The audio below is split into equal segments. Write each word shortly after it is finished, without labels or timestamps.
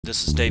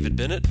This is David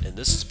Bennett, and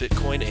this is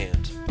Bitcoin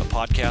a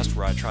podcast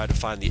where I try to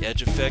find the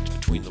edge effect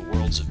between the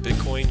worlds of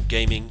Bitcoin,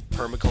 gaming,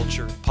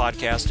 permaculture,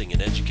 podcasting, and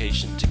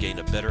education to gain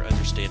a better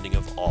understanding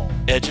of all.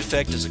 Edge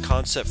effect is a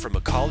concept from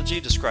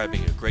ecology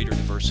describing a greater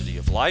diversity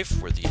of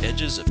life where the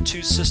edges of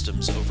two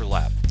systems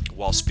overlap.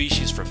 While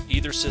species from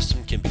either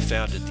system can be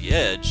found at the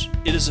edge,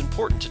 it is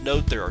important to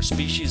note there are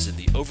species in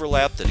the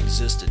overlap that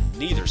exist in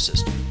neither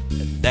system,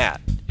 and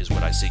that is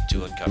what I seek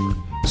to uncover.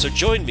 So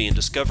join me in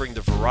discovering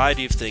the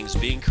variety of things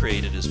being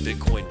created as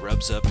Bitcoin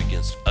rubs up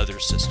against other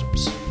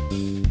systems.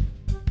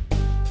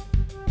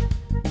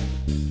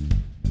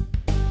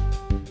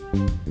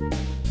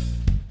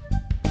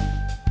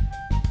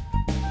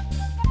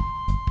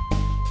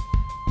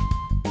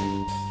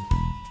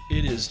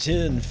 It is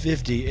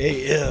 10:50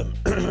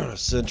 a.m.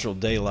 Central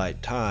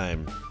Daylight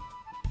Time.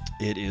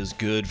 It is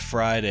Good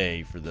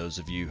Friday for those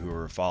of you who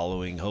are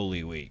following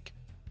Holy Week.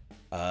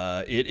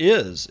 It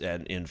is,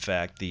 and in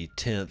fact, the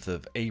 10th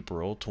of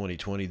April,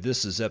 2020.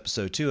 This is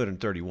episode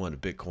 231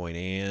 of Bitcoin,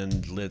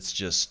 and let's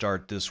just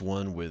start this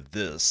one with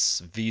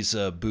this.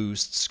 Visa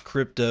boosts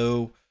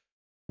crypto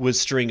with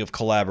string of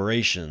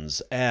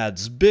collaborations,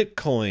 adds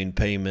Bitcoin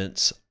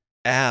payments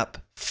app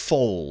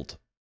fold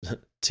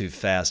to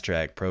fast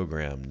track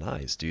program.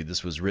 Nice, dude.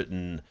 This was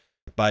written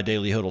by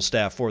Daily Hodl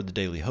staff for the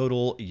Daily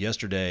Hodl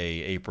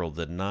yesterday, April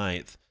the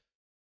 9th.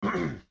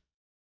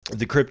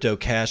 The crypto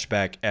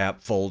cashback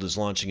app Fold is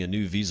launching a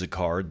new Visa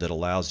card that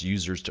allows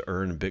users to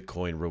earn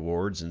Bitcoin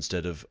rewards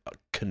instead of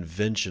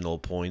conventional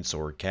points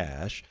or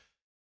cash.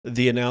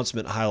 The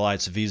announcement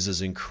highlights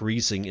Visa's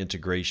increasing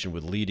integration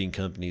with leading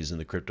companies in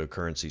the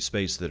cryptocurrency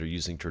space that are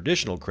using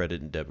traditional credit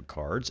and debit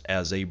cards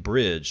as a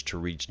bridge to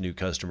reach new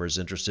customers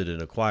interested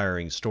in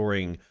acquiring,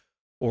 storing,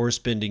 or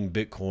spending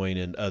Bitcoin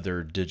and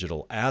other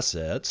digital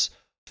assets.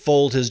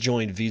 Fold has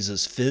joined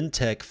Visa's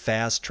FinTech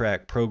Fast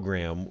Track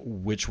program,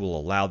 which will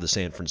allow the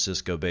San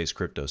Francisco-based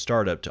crypto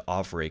startup to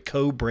offer a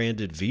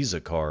co-branded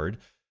Visa card.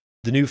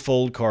 The new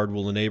Fold card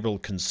will enable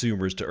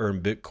consumers to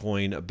earn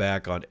Bitcoin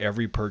back on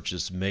every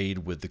purchase made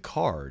with the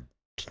card.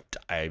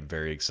 I'm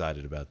very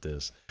excited about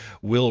this.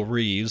 Will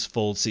Reeves,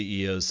 Fold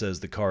CEO, says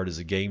the card is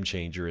a game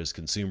changer as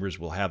consumers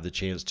will have the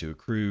chance to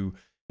accrue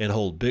and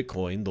hold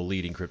Bitcoin, the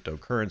leading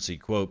cryptocurrency.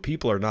 Quote,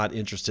 people are not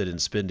interested in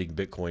spending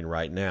Bitcoin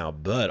right now,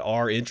 but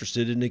are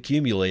interested in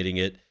accumulating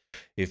it.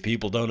 If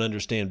people don't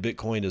understand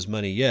Bitcoin as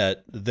money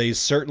yet, they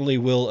certainly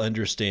will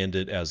understand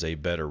it as a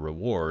better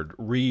reward.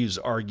 Reeves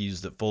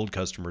argues that Fold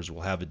customers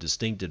will have a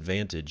distinct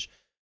advantage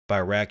by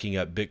racking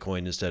up Bitcoin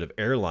instead of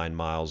airline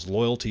miles,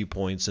 loyalty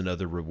points, and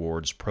other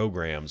rewards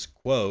programs.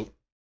 Quote,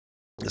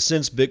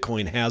 since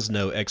Bitcoin has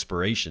no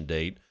expiration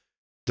date,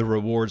 the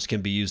rewards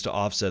can be used to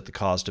offset the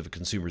cost of a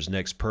consumer's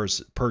next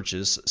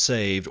purchase,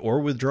 saved or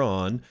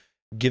withdrawn,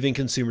 giving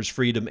consumers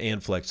freedom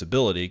and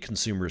flexibility.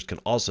 Consumers can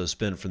also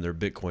spend from their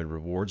Bitcoin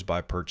rewards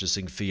by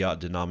purchasing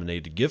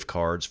fiat-denominated gift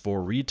cards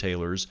for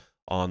retailers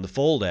on the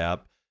Fold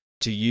app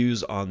to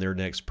use on their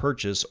next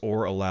purchase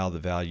or allow the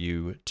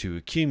value to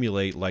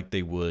accumulate like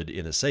they would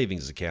in a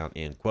savings account,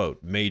 end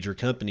quote. Major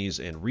companies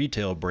and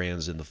retail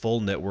brands in the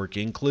Fold network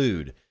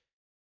include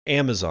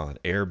Amazon,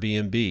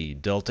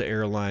 Airbnb, Delta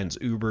Airlines,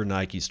 Uber,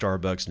 Nike,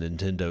 Starbucks,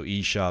 Nintendo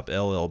eShop,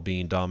 LL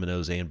Bean,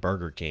 Domino's, and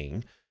Burger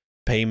King.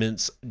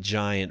 Payments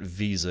giant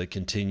Visa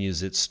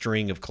continues its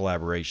string of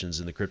collaborations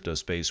in the crypto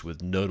space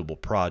with notable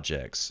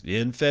projects.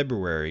 In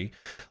February,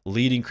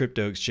 leading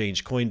crypto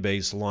exchange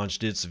Coinbase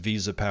launched its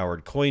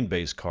Visa-powered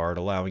Coinbase card,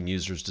 allowing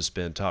users to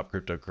spend top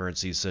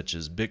cryptocurrencies such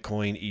as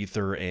Bitcoin,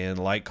 Ether, and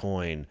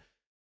Litecoin.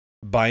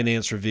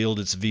 Binance revealed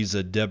its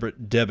Visa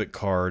debit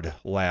card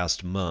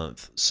last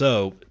month.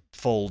 So,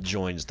 Fold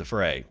joins the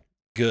fray.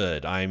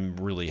 Good. I'm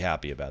really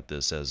happy about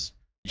this, as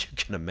you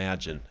can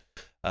imagine.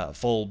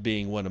 Fold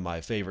being one of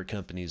my favorite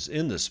companies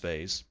in the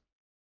space.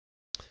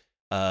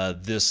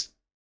 I'm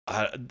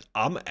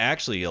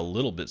actually a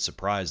little bit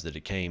surprised that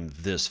it came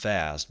this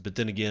fast, but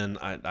then again,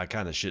 I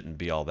kind of shouldn't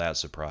be all that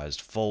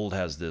surprised. Fold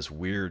has this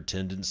weird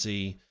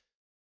tendency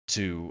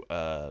to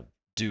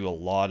do a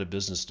lot of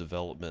business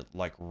development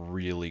like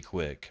really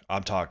quick.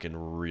 I'm talking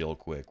real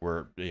quick,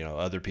 where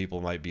other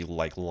people might be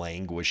like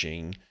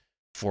languishing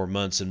for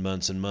months and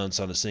months and months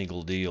on a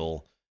single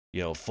deal.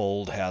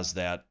 Fold has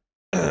that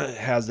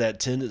has that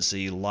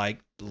tendency, like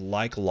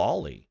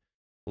Lolly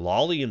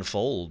and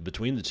Fold,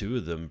 between the two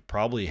of them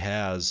probably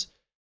has.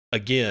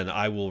 Again,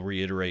 I will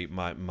reiterate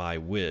my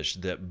wish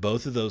that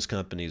both of those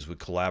companies would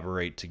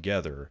collaborate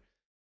together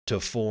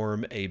to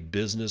form a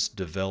business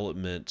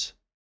development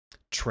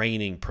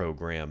training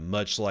program,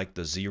 much like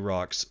the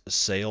Xerox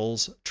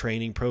sales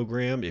training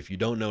program. If you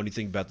don't know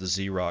anything about the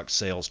Xerox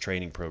sales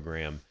training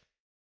program,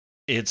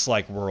 it's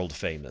like world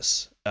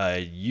famous.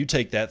 You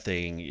take that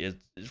thing,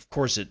 of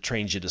course it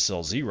trains you to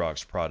sell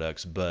Xerox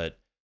products, but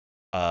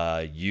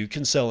you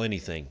can sell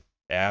anything.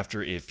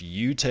 If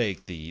you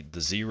take the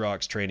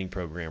Xerox training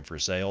program for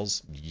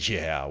sales,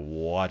 yeah,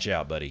 watch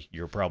out, buddy.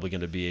 You're probably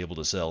going to be able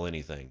to sell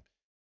anything.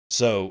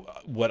 So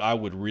what I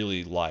would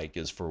really like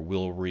is for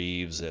Will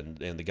Reeves and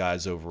the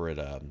guys over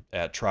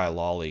at Try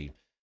Lolly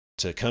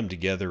to come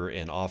together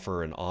and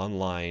offer an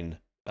online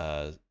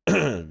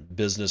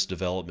business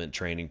development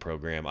training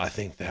program. I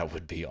think that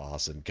would be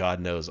awesome. God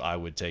knows I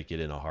would take it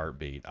in a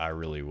heartbeat. I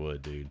really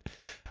would, dude.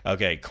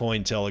 Okay,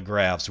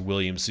 Cointelegraph's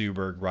William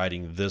Suberg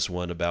writing this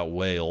one about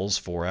whales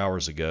 4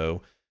 hours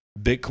ago.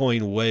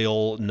 Bitcoin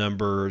whale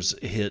numbers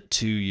hit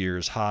 2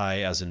 years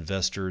high as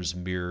investors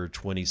mirror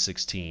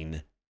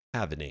 2016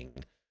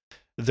 halvening.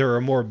 There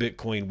are more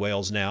Bitcoin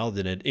whales now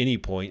than at any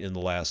point in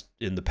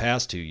the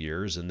past 2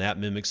 years, and that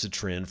mimics a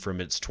trend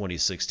from its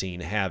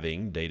 2016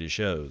 halving, data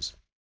shows.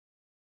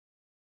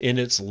 In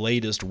its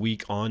latest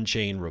week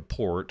on-chain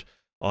report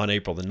on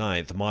April the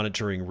 9th,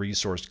 monitoring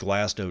resource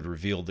Glassnode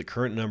revealed that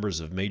current numbers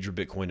of major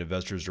Bitcoin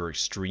investors are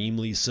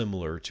extremely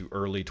similar to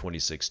early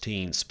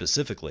 2016.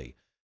 Specifically,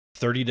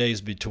 30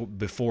 days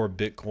before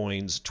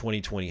Bitcoin's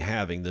 2020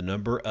 halving, the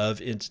number of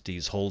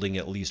entities holding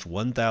at least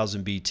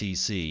 1,000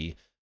 BTC,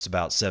 it's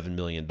about $7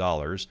 million,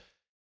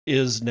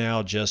 is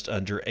now just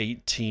under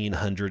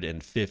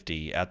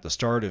 1,850. At the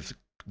start of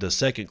the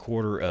second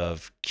quarter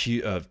of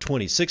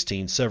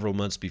 2016, several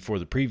months before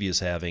the previous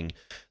halving,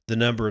 the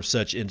number of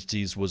such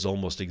entities was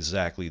almost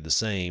exactly the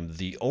same.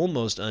 The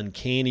almost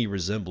uncanny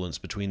resemblance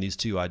between these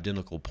two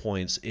identical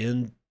points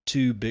in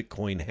two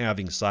Bitcoin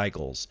halving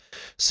cycles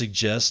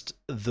suggests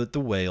that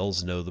the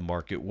whales know the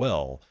market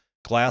well.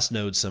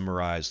 Glassnode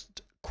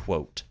summarized,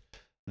 quote,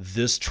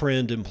 "This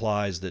trend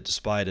implies that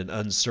despite an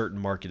uncertain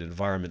market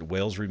environment,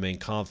 whales remain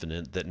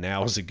confident that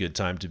now is a good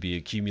time to be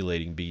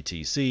accumulating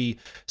BTC,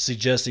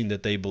 suggesting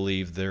that they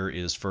believe there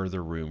is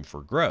further room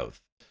for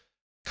growth."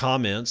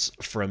 Comments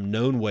from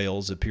known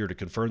whales appear to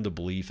confirm the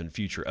belief in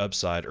future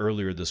upside.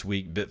 Earlier this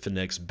week,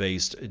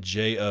 Bitfinex-based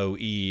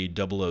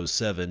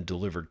JOE007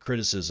 delivered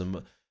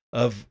criticism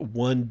of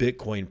one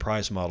Bitcoin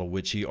price model,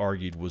 which he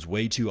argued was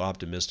way too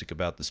optimistic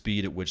about the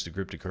speed at which the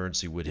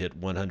cryptocurrency would hit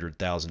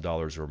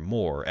 $100,000 or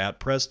more. At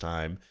press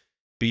time,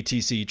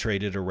 BTC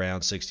traded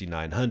around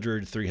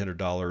 $6,900,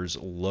 $300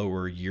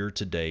 lower year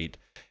to date,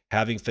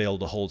 having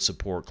failed to hold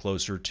support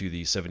closer to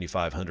the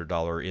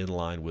 $7,500 in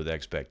line with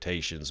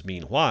expectations.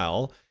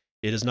 Meanwhile,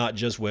 it is not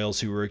just whales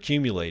who are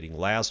accumulating.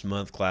 Last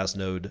month,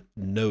 Glassnode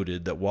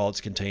noted that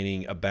wallets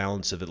containing a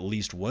balance of at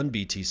least one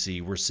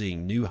BTC were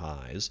seeing new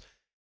highs.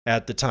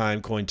 At the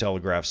time,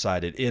 Cointelegraph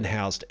cited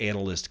in-house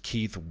analyst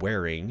Keith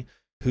Waring,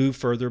 who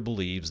further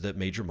believes that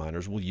major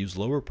miners will use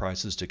lower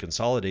prices to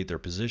consolidate their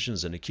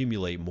positions and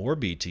accumulate more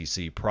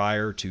BTC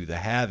prior to the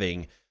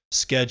halving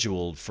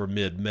scheduled for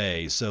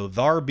mid-May. So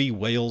there be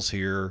whales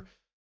here.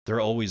 There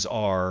always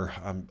are.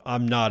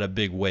 I'm not a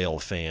big whale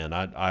fan.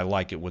 I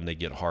like it when they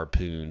get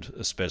harpooned,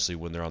 especially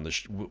when they're on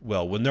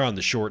when they're on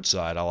the short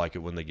side. I like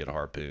it when they get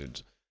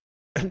harpooned.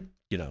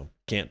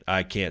 Can't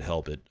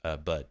help it.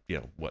 But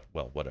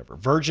whatever.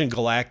 Virgin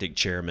Galactic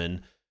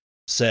chairman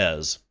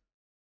says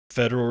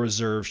Federal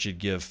Reserve should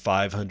give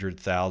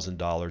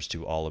 $500,000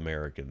 to all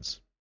Americans.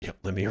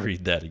 Let me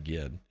read that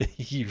again.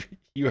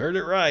 You heard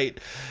it right.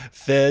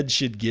 Fed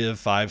should give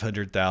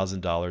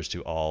 $500,000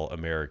 to all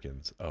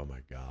Americans. Oh my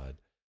God.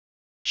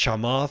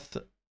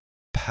 Chamath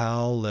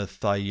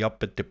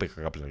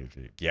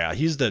Palihapitiya. Yeah,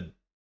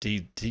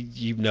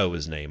 you know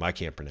his name. I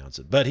can't pronounce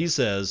it. But he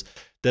says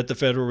that the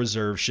Federal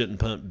Reserve shouldn't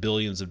pump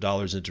billions of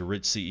dollars into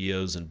rich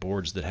CEOs and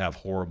boards that have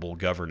horrible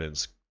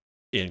governance,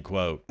 end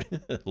quote.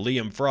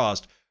 Liam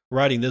Frost,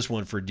 writing this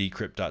one for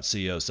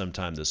decrypt.co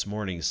sometime this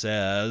morning,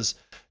 says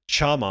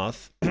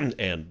Chamath,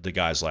 and the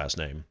guy's last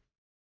name,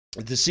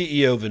 the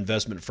CEO of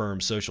investment firm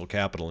Social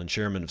Capital and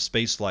chairman of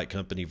spaceflight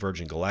company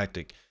Virgin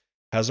Galactic,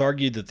 has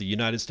argued that the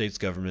United States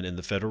government and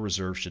the Federal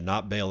Reserve should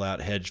not bail out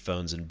hedge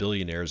funds and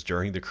billionaires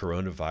during the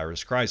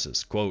coronavirus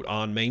crisis. Quote,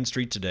 "On Main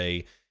Street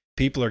today,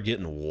 people are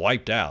getting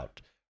wiped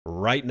out.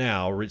 Right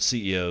now, rich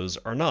CEOs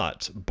are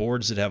not.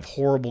 Boards that have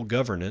horrible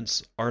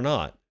governance are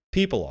not.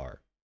 People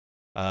are."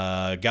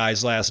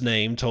 Guy's last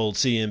name told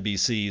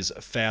CNBC's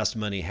Fast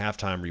Money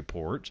halftime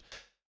report.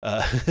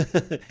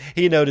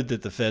 He noted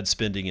that the Fed's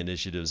spending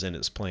initiatives and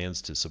its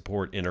plans to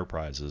support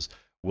enterprises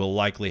will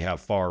likely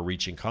have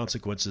far-reaching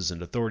consequences,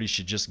 and authorities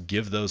should just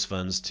give those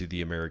funds to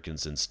the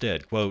Americans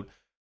instead. Quote,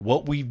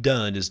 "What we've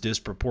done is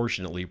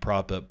disproportionately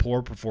prop up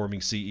poor-performing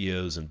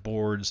CEOs and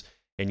boards,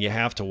 and you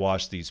have to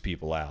wash these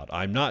people out.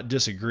 I'm not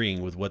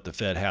disagreeing with what the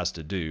Fed has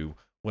to do.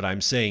 What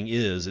I'm saying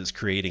is it's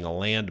creating a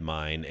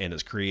landmine, and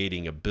it's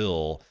creating a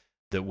bill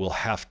that will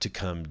have to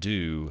come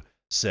due,"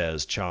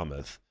 says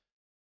Chamath.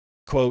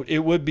 Quote, "It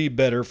would be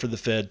better for the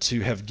Fed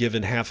to have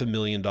given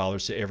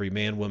 $500,000 to every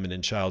man, woman,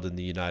 and child in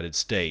the United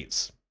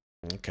States."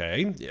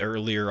 Okay.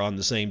 Earlier on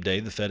the same day,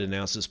 the Fed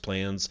announced its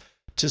plans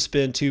to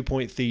spend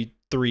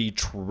 $2.3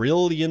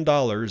 trillion,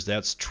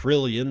 that's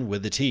trillion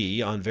with a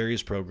T, on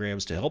various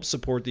programs to help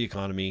support the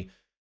economy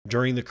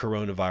during the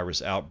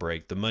coronavirus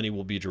outbreak. The money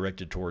will be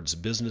directed towards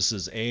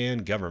businesses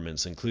and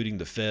governments, including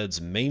the Fed's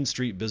Main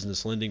Street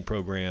Business Lending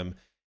Program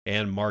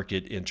and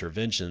market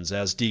interventions.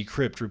 As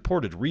Decrypt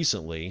reported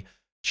recently,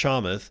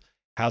 Chamath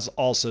has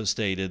also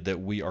stated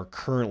that we are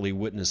currently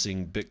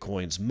witnessing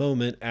Bitcoin's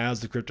moment, as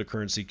the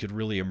cryptocurrency could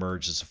really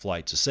emerge as a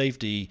flight to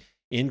safety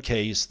in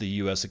case the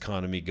U.S.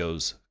 economy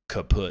goes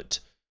kaput.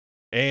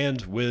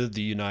 And with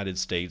the United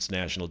States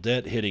national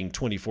debt hitting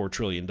 $24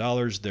 trillion,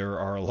 there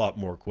are a lot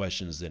more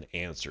questions than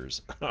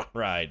answers. All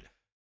right.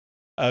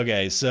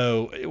 Okay,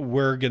 so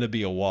we're going to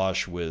be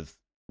awash with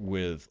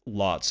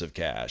lots of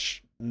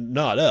cash.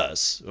 Not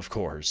us, of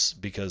course,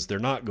 because they're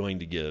not going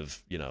to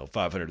give,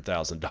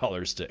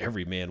 $500,000 to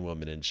every man,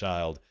 woman, and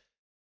child.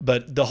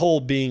 But the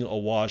whole being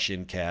awash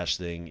in cash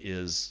thing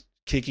is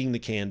kicking the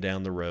can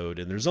down the road,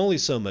 and there's only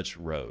so much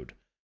road.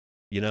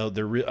 You know,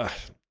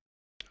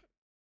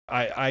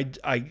 I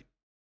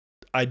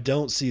I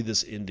don't see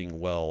this ending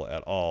well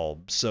at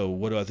all. So,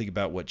 what do I think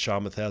about what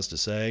Chamath has to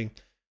say?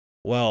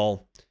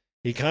 Well,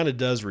 he kind of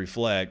does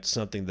reflect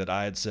something that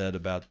I had said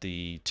about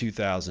the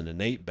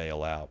 2008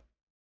 bailout,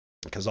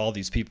 because all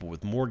these people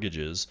with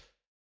mortgages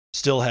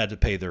still had to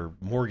pay their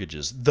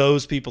mortgages.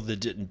 Those people that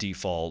didn't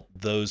default,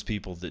 those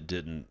people that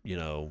didn't,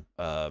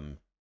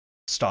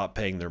 stop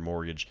paying their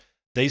mortgage,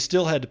 they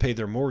still had to pay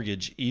their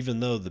mortgage, even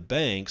though the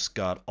banks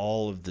got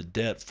all of the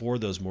debt for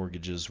those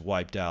mortgages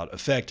wiped out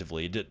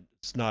effectively.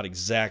 It's not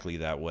exactly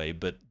that way,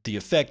 but the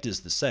effect is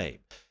the same.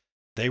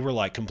 They were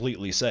like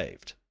completely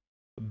saved,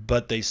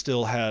 but they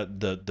still had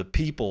the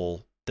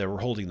people that were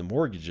holding the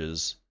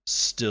mortgages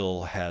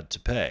still had to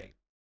pay.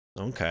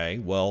 Okay,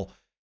 well,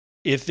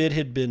 if it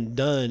had been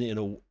done in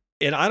a,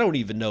 and I don't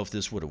even know if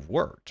this would have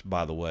worked,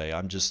 by the way.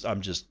 I'm just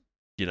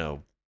you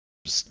know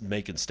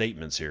making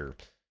statements here.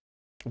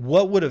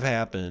 What would have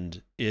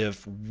happened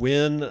if,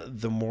 when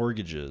the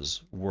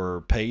mortgages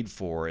were paid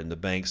for and the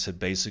banks had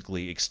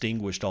basically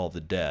extinguished all the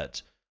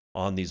debt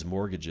on these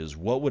mortgages,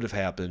 what would have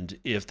happened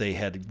if they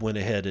had went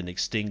ahead and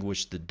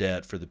extinguished the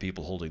debt for the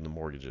people holding the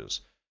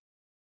mortgages?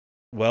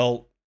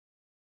 Well,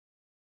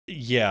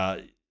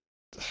 yeah,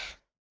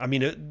 I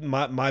mean,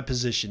 my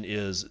position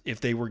is, if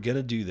they were going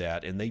to do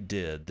that and they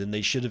did, then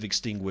they should have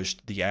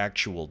extinguished the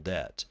actual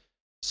debt.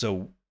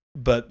 So,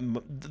 but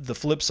the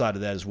flip side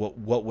of that is, what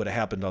would have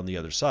happened on the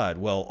other side?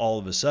 Well, all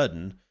of a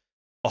sudden,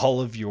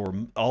 all of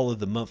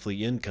the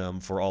monthly income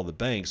for all the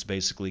banks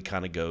basically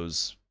kind of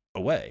goes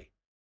away,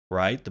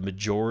 right? The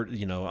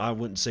majority, I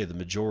wouldn't say the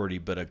majority,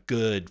 but a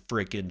good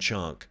freaking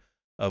chunk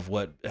of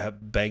what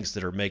banks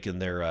that are making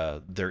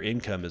their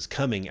income is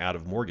coming out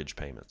of mortgage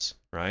payments,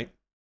 right?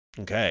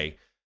 Okay.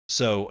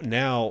 So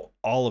now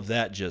all of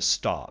that just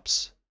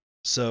stops.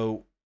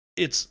 So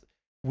it's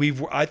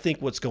I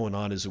think what's going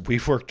on is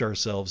we've worked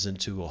ourselves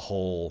into a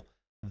hole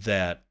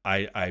that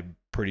I'm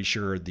pretty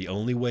sure the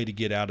only way to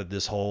get out of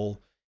this hole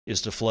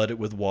is to flood it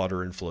with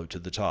water and float to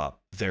the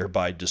top,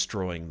 thereby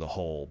destroying the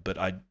hole. But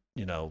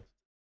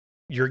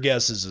your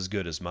guess is as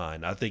good as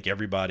mine. I think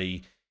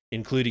everybody,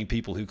 including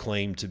people who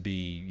claim to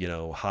be,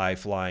 high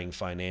flying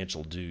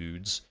financial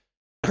dudes,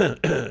 wait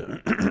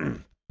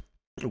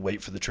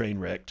for the train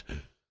wreck.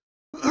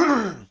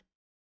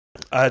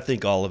 I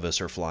think all of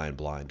us are flying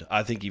blind.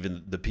 I think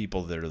even the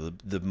people that are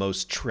the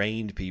most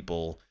trained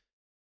people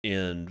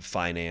in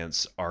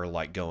finance are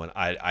like going,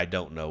 I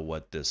don't know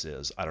what this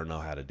is. I don't know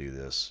how to do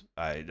this.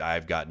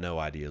 I've got no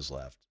ideas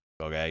left.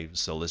 Okay,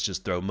 so let's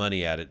just throw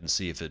money at it and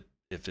see if it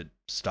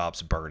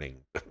stops burning.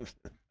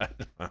 I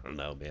don't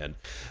know, man.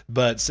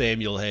 But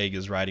Samuel Hague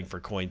is writing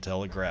for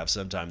Cointelegraph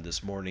sometime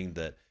this morning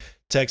that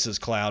Texas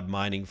cloud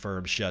mining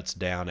firm shuts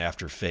down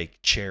after fake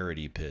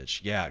charity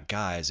pitch. Yeah,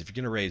 guys, if you're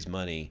going to raise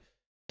money,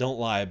 don't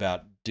lie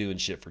about doing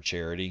shit for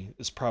charity.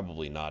 It's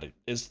probably not.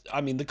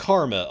 I mean, the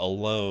karma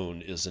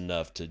alone is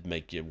enough to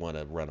make you want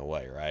to run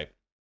away, right?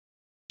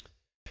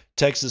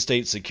 Texas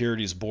State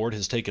Securities Board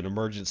has taken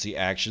emergency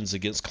actions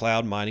against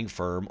cloud mining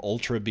firm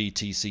Ultra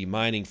BTC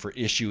Mining for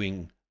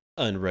issuing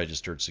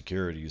unregistered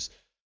securities.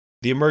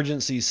 The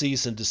emergency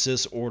cease and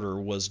desist order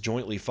was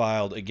jointly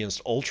filed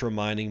against Ultra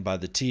Mining by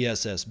the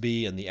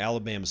TSSB and the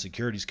Alabama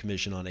Securities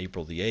Commission on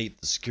April the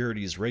 8th. The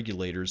securities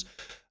regulators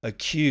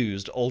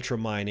accused Ultra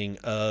Mining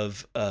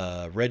of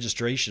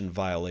registration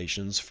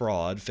violations,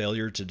 fraud,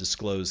 failure to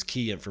disclose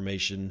key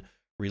information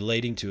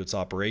relating to its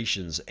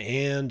operations,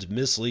 and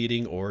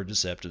misleading or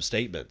deceptive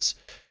statements.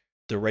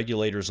 The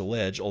regulators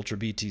allege Ultra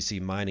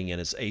BTC Mining and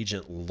its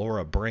agent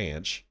Laura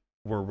Branch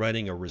were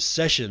running a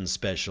recession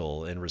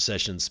special, and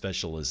recession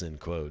special is in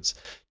quotes,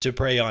 to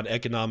prey on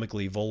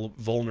economically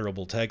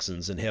vulnerable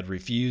Texans, and had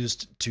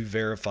refused to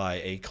verify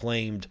a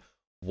claimed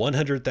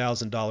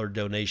 $100,000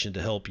 donation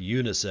to help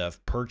UNICEF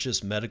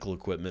purchase medical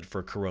equipment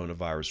for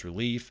coronavirus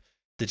relief.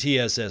 The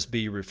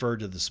TSSB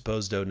referred to the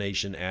supposed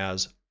donation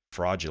as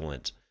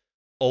fraudulent.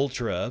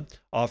 Ultra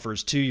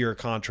offers 2-year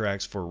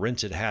contracts for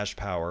rented hash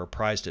power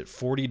priced at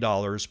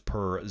 $40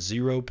 per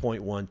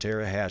 0.1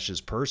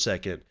 terahashes per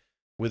second,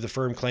 with the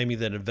firm claiming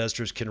that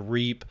investors can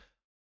reap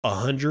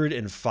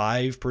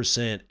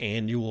 105%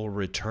 annual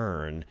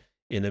return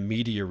in a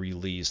media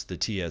release. The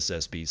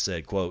TSSB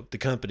said, quote, the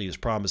company is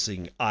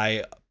promising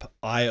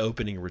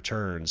eye-opening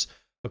returns.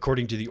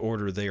 According to the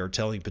order, they are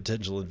telling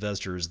potential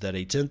investors that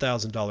a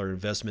 $10,000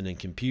 investment in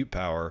compute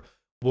power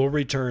will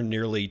return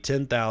nearly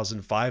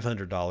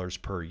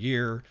 $10,500 per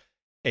year.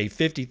 A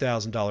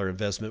 $50,000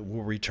 investment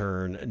will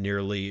return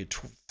nearly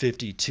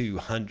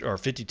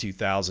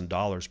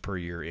 $52,000 per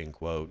year, end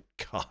quote.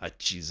 God,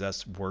 geez,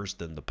 that's worse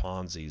than the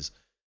Ponzi's.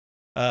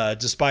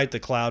 Despite the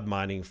cloud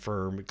mining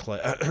firm,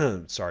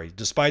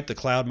 despite the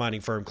cloud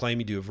mining firm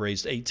claiming to have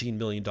raised $18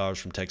 million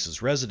from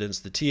Texas residents,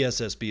 the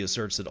TSSB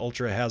asserts that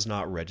Ultra has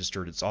not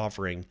registered its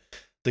offering.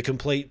 The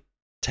complaint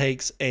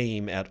takes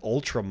aim at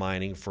Ultra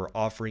mining for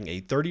offering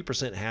a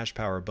 30% hash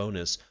power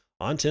bonus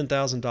on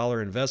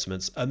 $10,000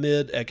 investments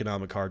amid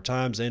economic hard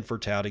times and for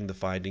touting the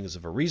findings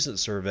of a recent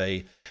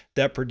survey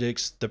that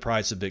predicts the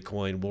price of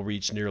Bitcoin will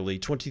reach nearly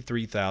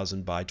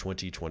 $23,000 by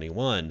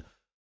 2021.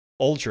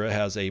 Ultra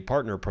has a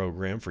partner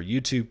program for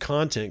YouTube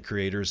content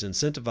creators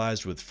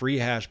incentivized with free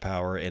hash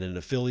power and an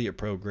affiliate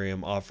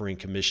program offering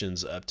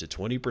commissions up to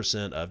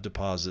 20% of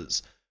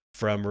deposits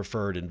from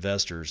referred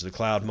investors. The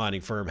cloud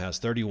mining firm has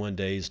 31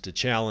 days to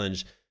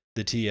challenge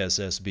the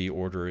TSSB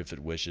order if it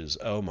wishes.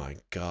 Oh my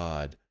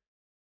God.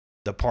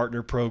 The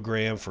partner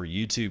program for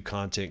YouTube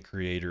content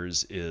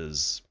creators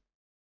is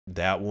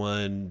that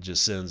one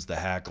just sends the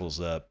hackles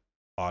up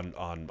on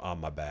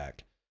my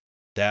back.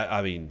 That,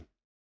 I mean,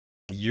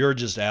 you're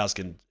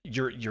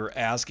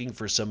asking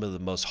for some of the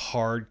most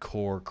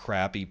hardcore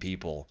crappy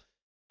people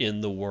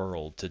in the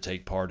world to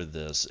take part of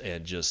this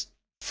and just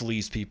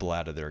fleece people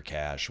out of their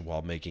cash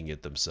while making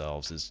it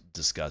themselves is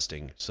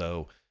disgusting.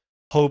 So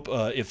hope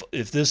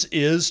if this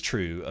is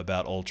true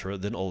about Ultra,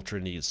 then Ultra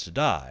needs to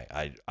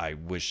die. I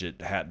wish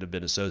it hadn't have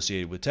been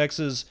associated with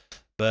Texas,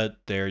 but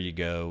there you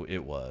go,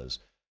 it was.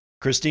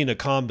 Christina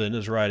Combin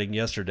is writing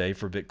yesterday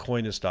for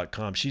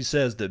Bitcoinist.com. She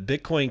says that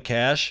Bitcoin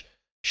Cash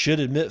should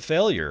admit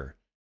failure.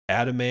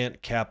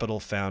 Adamant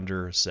Capital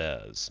founder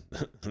says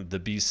the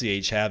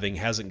BCH halving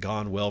hasn't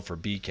gone well for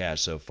Bcash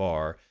so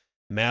far.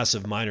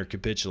 Massive miner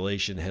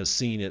capitulation has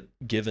seen it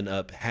given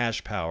up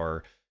hash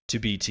power to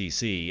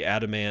BTC.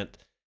 Adamant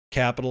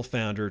Capital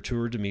founder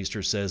Tour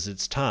Demeester says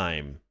it's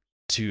time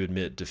to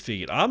admit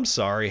defeat. I'm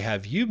sorry,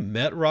 have you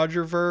met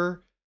Roger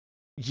Ver?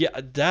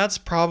 Yeah, that's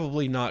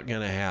probably not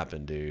going to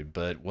happen, dude,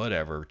 but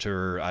whatever.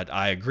 Tour,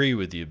 I agree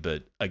with you,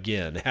 but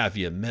again, have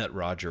you met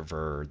Roger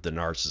Ver, the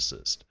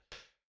narcissist?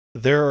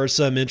 There are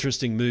some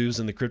interesting moves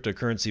in the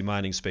cryptocurrency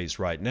mining space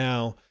right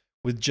now,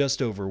 with just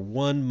over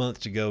 1 month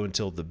to go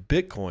until the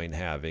Bitcoin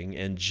halving,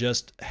 and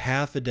just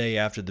half a day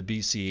after the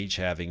BCH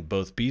halving,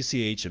 both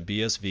BCH and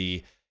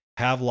BSV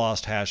have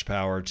lost hash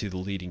power to the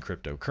leading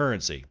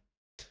cryptocurrency.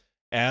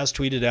 As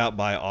tweeted out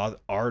by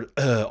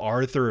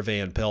Arthur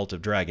Van Pelt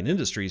of Dragon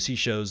Industries, he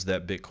shows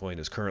that Bitcoin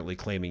is currently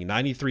claiming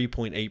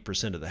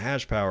 93.8% of the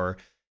hash power,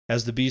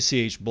 as the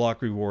BCH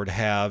block reward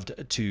halved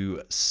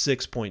to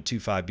 6.25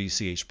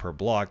 BCH per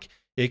block.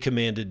 It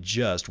commanded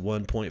just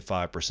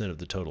 1.5% of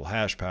the total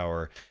hash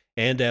power,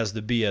 and as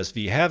the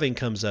BSV halving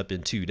comes up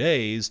in 2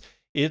 days,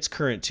 its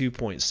current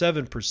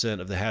 2.7%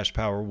 of the hash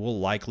power will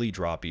likely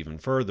drop even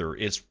further.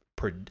 It's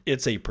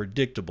a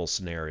predictable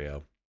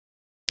scenario.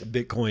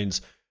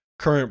 Bitcoin's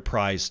current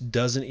price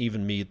doesn't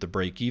even meet the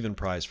break-even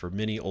price for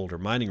many older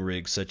mining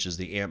rigs such as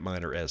the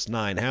Antminer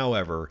S9.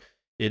 However,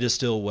 it is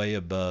still way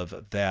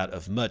above that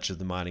of much of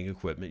the mining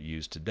equipment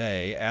used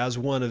today, as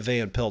one of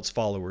Van Pelt's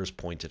followers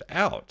pointed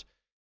out.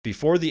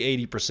 Before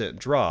the 80%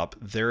 drop,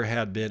 there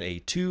had been a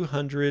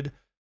 200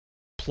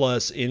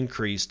 plus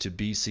increase to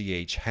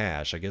BCH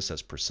hash. I guess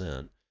that's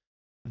percent.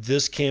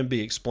 This can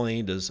be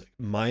explained as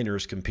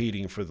miners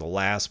competing for the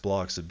last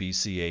blocks of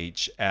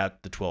BCH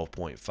at the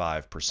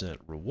 12.5%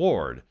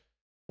 reward.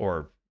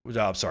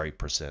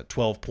 Percent,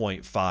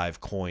 12.5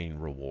 coin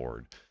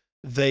reward.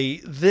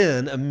 They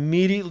then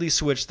immediately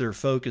switched their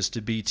focus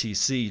to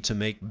BTC to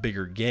make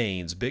bigger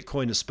gains.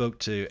 Bitcoin spoke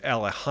to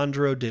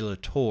Alejandro de la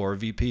Torre,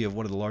 VP of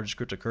one of the largest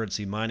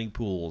cryptocurrency mining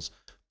pools,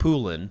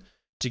 Poolin,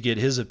 to get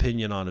his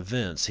opinion on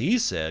events. He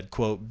said,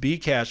 quote,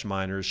 Bcash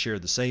miners share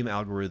the same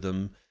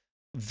algorithm,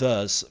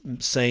 thus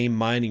same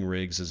mining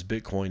rigs as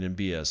Bitcoin and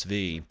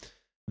BSV.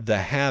 The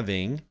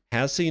halving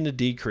has seen a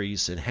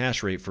decrease in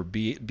hash rate for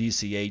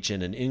BCH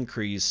and an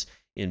increase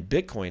in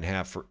Bitcoin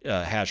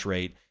hash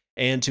rate,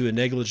 and to a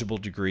negligible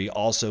degree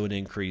also an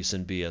increase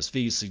in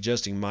BSV,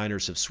 suggesting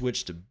miners have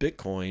switched to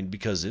Bitcoin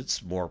because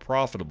it's more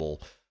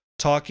profitable.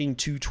 Talking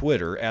to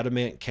Twitter,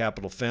 Adamant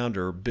Capital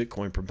founder,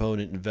 Bitcoin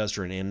proponent,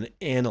 investor, and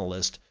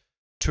analyst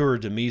Tour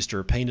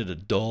Demeester painted a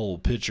dull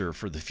picture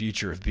for the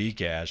future of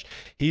Bcash.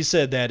 He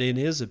said that in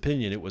his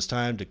opinion it was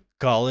time to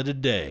call it a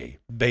day,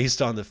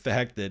 based on the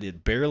fact that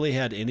it barely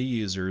had any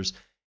users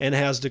and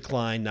has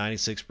declined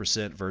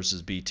 96%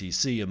 versus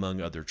BTC,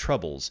 among other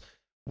troubles.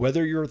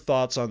 Whatever your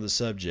thoughts on the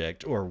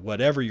subject,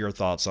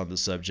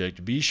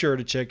 be sure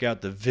to check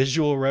out the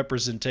visual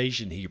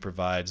representation he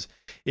provides.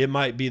 It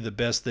might be the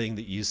best thing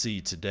that you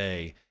see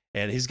today.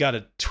 And he's got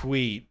a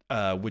tweet,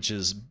 which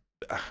is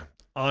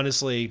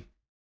honestly,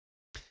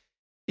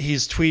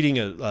 he's tweeting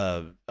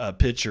a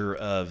picture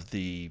of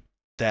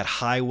that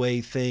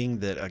highway thing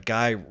that a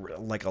guy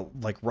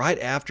like right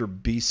after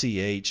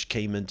BCH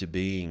came into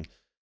being.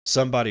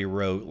 Somebody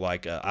wrote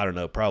I don't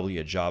know, probably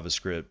a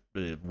JavaScript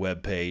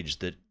web page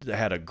that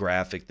had a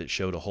graphic that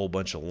showed a whole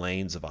bunch of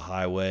lanes of a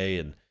highway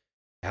and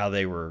how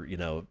they were,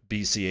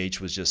 BCH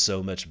was just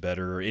so much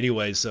better.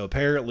 Anyway, so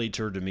apparently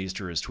Tour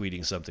Demeester is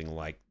tweeting something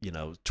like,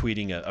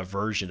 tweeting a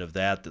version of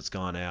that that's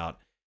gone out.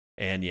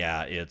 And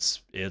yeah, it's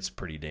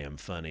pretty damn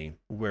funny.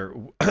 We're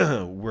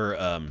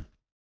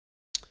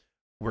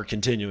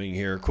continuing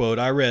here. Quote,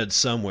 I read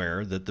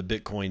somewhere that the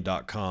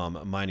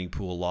Bitcoin.com mining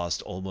pool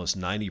lost almost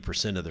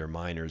 90% of their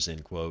miners,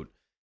 end quote.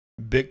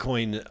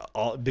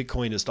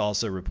 Bitcoinist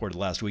also reported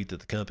last week that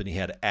the company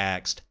had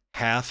axed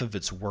half of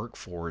its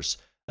workforce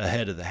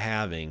ahead of the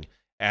halving.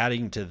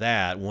 Adding to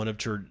that, one of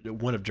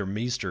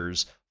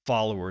Dermeester's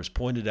followers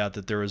pointed out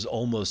that there is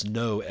almost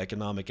no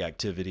economic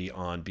activity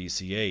on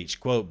BCH.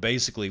 Quote,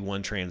 basically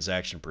one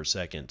transaction per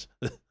second.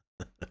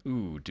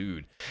 Ooh,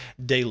 dude.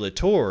 De La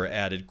Tour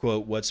added,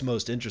 quote, what's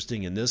most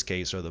interesting in this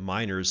case are the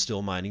miners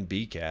still mining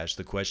Bcash.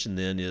 The question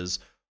then is,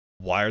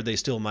 why are they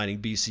still mining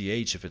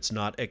BCH if it's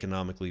not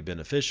economically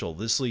beneficial?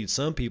 This leads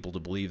some people to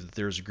believe that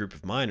there's a group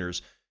of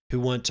miners who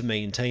want to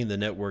maintain the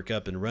network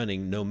up and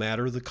running no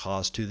matter the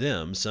cost to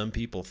them. Some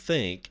people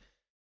think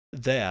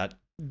that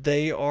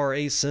they are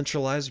a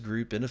centralized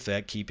group, in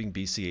effect, keeping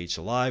BCH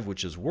alive,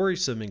 which is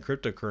worrisome in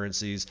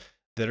cryptocurrencies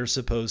that are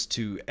supposed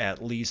to,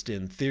 at least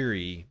in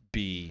theory,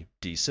 be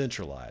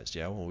decentralized.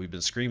 Yeah, well, we've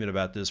been screaming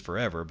about this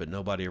forever, but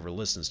nobody ever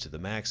listens to the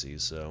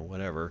maxis, so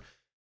whatever.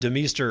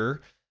 Demeester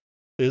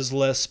is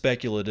less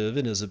speculative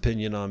in his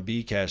opinion on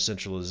Bcash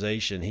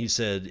centralization. He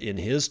said in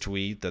his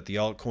tweet that the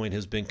altcoin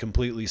has been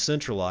completely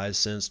centralized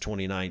since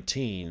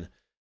 2019.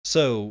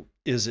 So,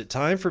 is it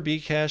time for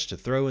Bcash to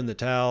throw in the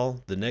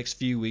towel? The next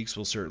few weeks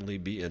will certainly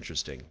be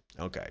interesting.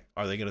 Okay,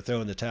 are they going to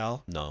throw in the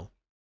towel? No.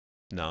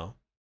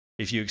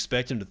 If you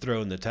expect him to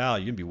throw in the towel,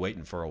 you're going to be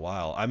waiting for a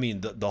while. I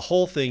mean, the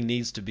whole thing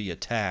needs to be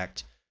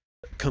attacked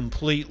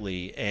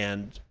completely,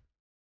 and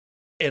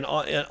an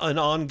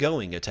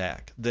ongoing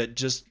attack that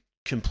just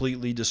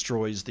completely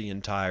destroys the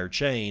entire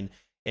chain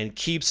and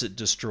keeps it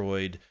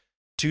destroyed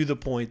to the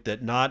point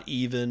that not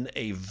even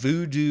a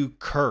voodoo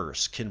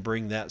curse can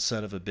bring that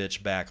son of a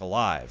bitch back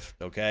alive.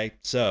 Okay?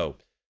 So,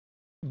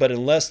 but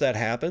unless that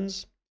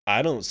happens,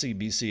 I don't see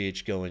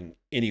BCH going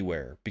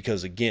anywhere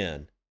because,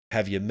 again,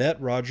 have you met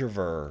Roger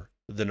Ver,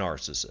 the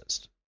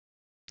narcissist?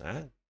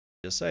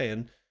 Just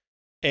saying.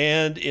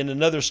 And in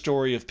another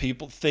story of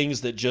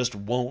things that just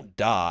won't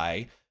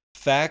die,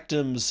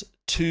 Factom's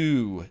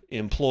 2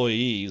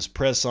 employees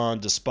press on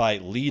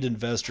despite lead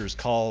investors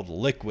called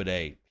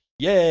liquidate.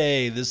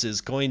 Yay! This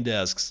is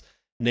CoinDesk's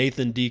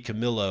Nathan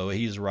DiCamillo.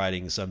 He's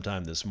writing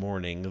sometime this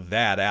morning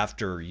that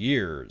after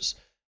years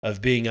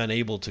of being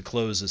unable to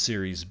close a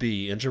Series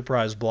B,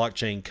 enterprise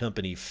blockchain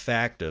company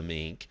Factom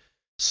Inc.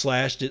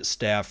 slashed its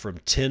staff from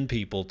 10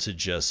 people to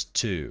just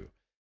 2.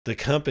 The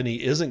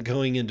company isn't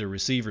going into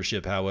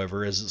receivership,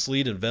 however, as its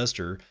lead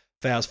investor,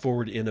 Fast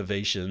Forward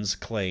Innovations,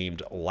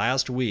 claimed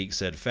last week,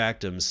 said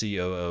Factom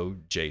COO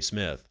Jay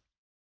Smith.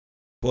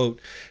 Quote,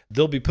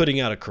 they'll be putting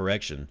out a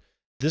correction.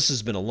 This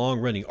has been a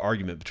long-running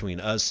argument between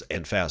us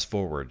and Fast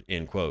Forward,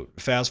 end quote.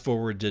 Fast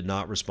Forward did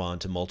not respond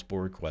to multiple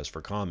requests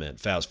for comment.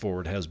 Fast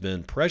Forward has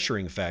been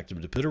pressuring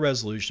Factom to put a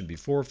resolution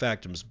before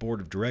Factom's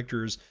board of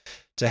directors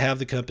to have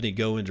the company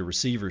go into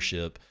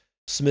receivership.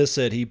 Smith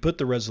said he put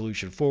the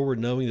resolution forward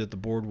knowing that the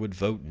board would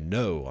vote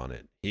no on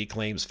it. He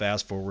claims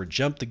Fast Forward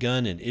jumped the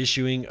gun in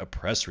issuing a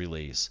press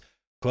release.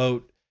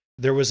 Quote,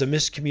 there was a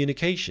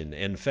miscommunication,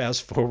 and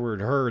Fast Forward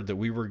heard that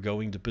we were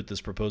going to put this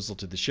proposal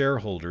to the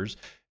shareholders.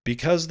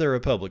 Because they're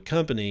a public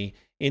company,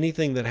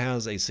 anything that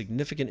has a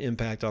significant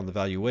impact on the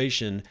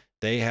valuation,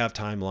 they have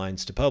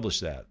timelines to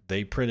publish that.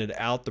 They printed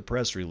out the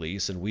press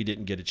release, and we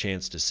didn't get a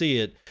chance to see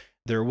it.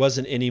 There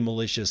wasn't any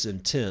malicious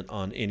intent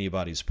on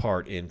anybody's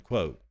part, end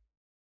quote.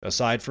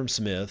 Aside from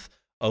Smith,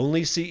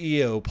 only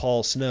CEO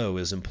Paul Snow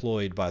is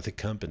employed by the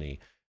company.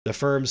 The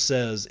firm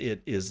says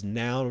it is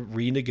now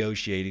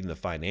renegotiating the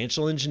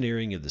financial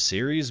engineering of the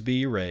Series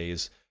B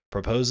raise,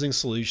 proposing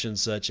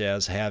solutions such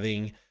as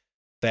having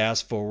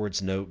Fast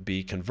Forward's note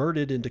be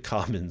converted into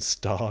common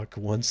stock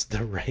once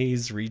the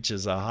raise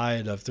reaches a high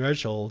enough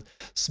threshold.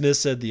 Smith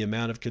said the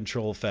amount of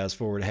control Fast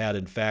Forward had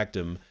in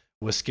Factom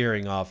was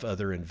scaring off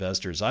other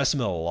investors. I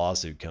smell a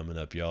lawsuit coming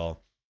up, y'all.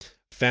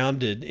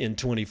 Founded in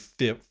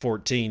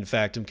 2014,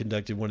 Factom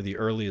conducted one of the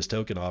earliest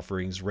token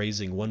offerings,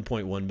 raising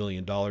 $1.1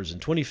 million in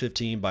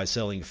 2015 by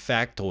selling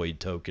factoid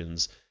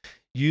tokens.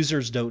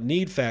 Users don't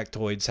need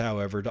factoids,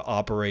 however, to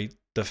operate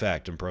the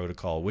Factom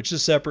protocol, which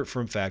is separate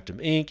from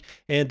Factom Inc.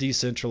 and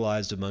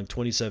decentralized among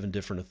 27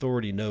 different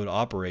authority node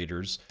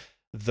operators.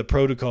 The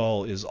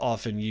protocol is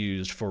often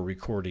used for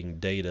recording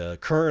data.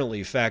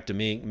 Currently, Factom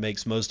Inc.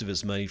 makes most of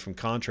its money from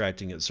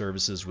contracting its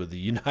services with the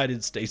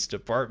United States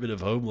Department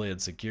of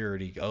Homeland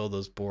Security, oh,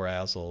 those poor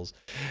assholes,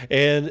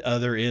 and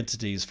other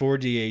entities. For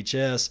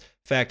DHS,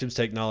 Factom's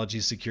technology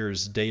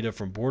secures data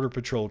from Border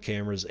Patrol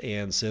cameras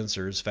and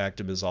sensors.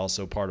 Factom is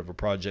also part of a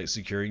project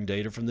securing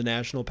data from the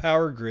National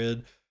Power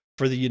Grid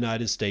for the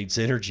United States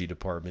Energy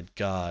Department.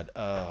 God,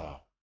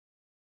 oh,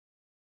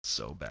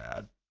 so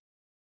bad.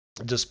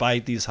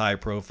 Despite these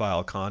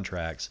high-profile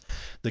contracts,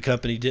 the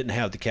company didn't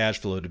have the cash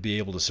flow to be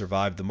able to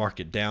survive the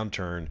market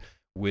downturn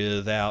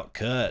without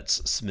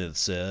cuts, Smith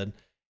said.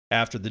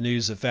 After the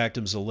news of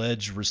Factom's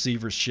alleged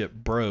receivership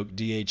broke,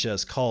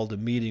 DHS called a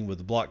meeting with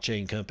the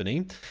blockchain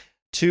company.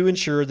 To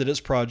ensure that its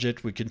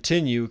project would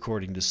continue,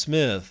 according to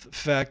Smith,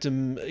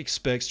 Factum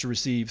expects to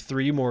receive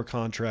 3 more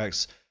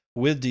contracts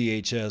with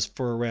DHS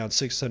for around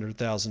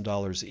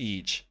 $600,000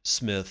 each,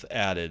 Smith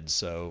added.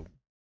 So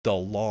the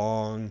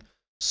long,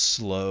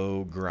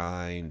 slow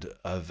grind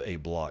of a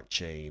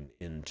blockchain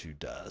into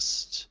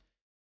dust.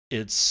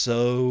 It's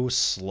so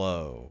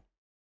slow.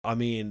 I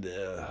mean,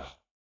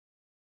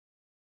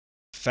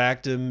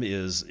 Factum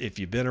is, if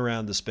you've been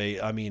around the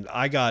space, I mean,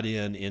 I got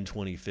in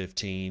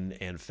 2015,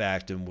 and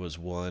Factum was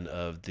one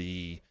of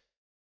the,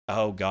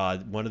 oh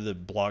God, one of the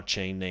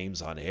blockchain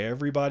names on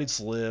everybody's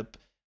lip,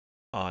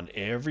 on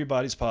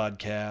everybody's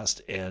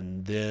podcast.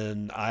 And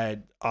then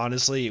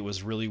honestly, it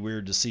was really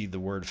weird to see the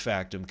word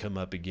Factum come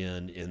up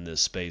again in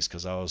this space,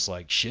 because I was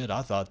like, shit,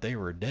 I thought they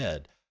were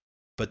dead.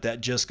 But that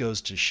just goes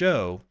to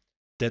show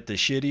that the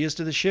shittiest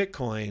of the shit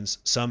coins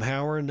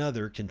somehow or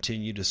another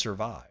continue to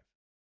survive.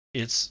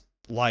 It's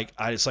like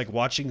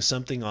watching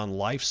something on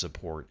life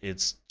support.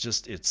 It's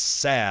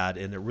sad,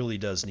 and it really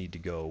does need to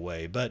go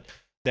away. But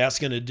that's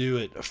going to do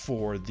it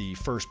for the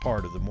first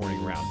part of the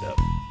morning roundup.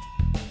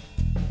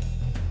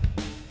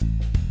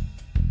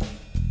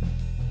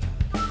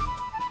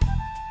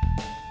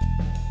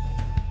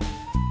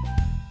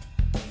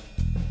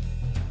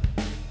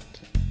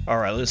 All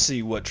right, let's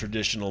see what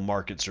traditional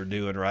markets are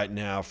doing right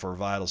now for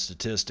vital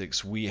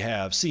statistics. We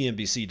have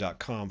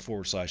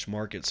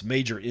cnbc.com/markets.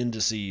 Major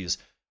indices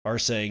are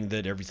saying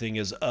that everything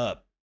is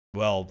up.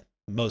 Well,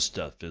 most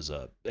stuff is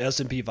up.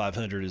 S&P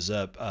 500 is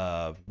up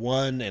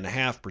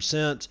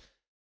 1.5%.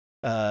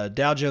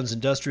 Dow Jones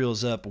Industrial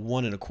is up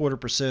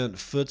 1.25%.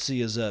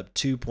 FTSE is up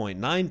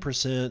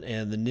 2.9%,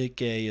 and the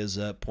Nikkei is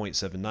up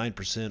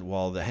 0.79%,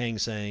 while the Hang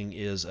Seng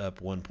is up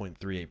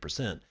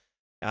 1.38%.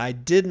 I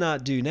did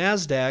not do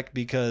NASDAQ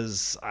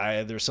because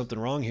there's something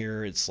wrong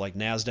here. It's like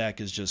NASDAQ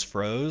is just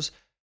froze.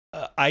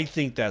 I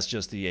think that's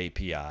just the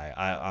API.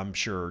 I'm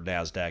sure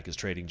NASDAQ is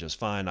trading just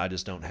fine. I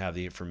just don't have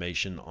the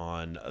information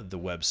on the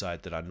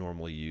website that I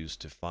normally use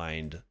to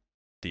find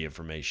the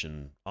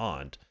information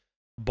on.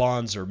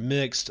 Bonds are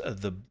mixed.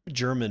 The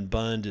German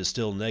Bund is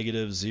still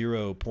negative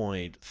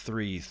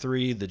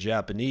 0.33. The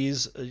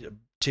Japanese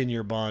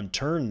 10-year bond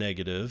turned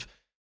negative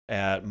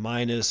at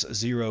minus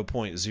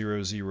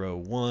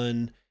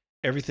 0.001.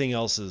 Everything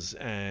else is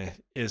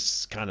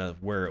kind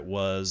of where it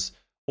was.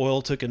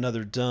 Oil took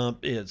another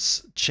dump.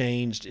 It's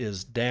changed,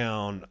 is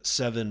down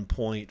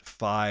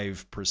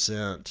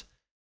 7.5%.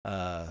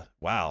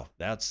 Wow,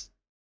 that's.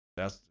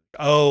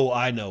 Oh,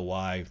 I know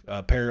why.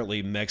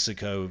 Apparently,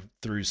 Mexico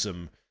threw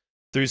some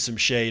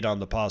shade on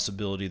the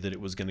possibility that it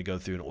was going to go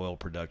through an oil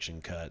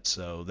production cut.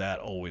 So that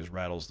always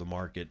rattles the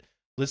market.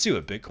 Let's see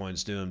what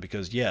Bitcoin's doing,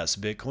 because yes,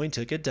 Bitcoin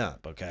took a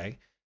dump. Okay.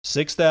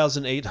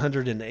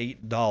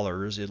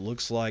 $6,808. It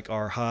looks like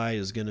our high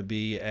is going to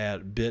be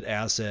at Bit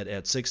Asset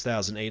at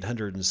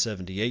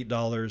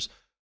 $6,878,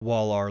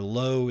 while our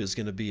low is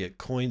going to be at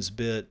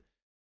CoinsBit,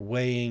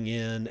 weighing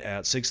in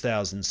at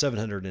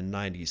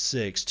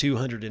 6,796.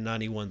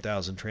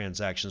 291,000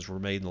 transactions were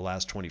made in the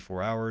last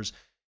 24 hours,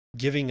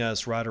 giving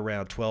us right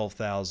around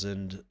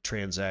 12,000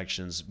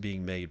 transactions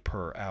being made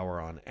per hour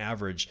on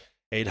average.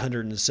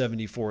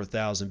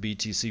 874,000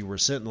 BTC were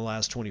sent in the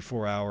last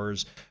 24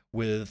 hours,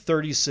 with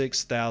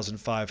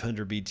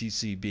 36,500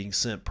 BTC being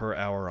sent per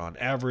hour on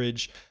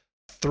average.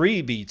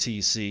 3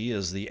 BTC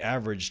is the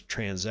average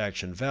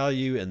transaction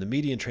value, and the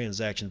median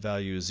transaction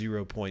value is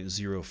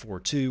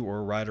 0.042,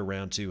 or right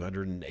around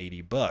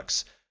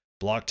 $280.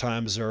 Block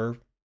times are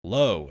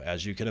low,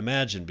 as you can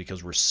imagine,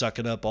 because we're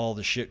sucking up all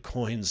the shit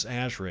coins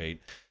hash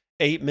rate.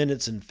 8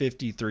 minutes and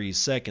 53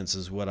 seconds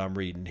is what I'm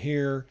reading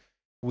here.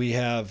 We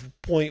have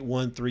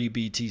 0.13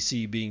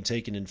 BTC being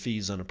taken in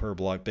fees on a per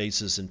block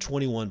basis, and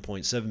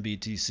 21.7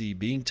 BTC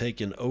being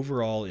taken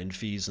overall in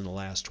fees in the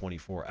last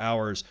 24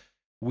 hours.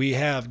 We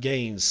have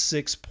gained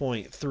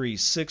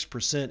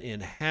 6.36% in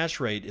hash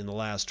rate in the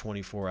last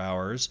 24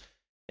 hours.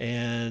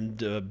 And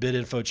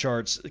BitInfo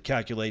Charts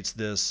calculates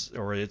this,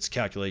 or its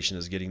calculation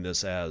is getting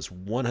this as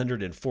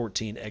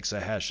 114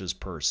 exahashes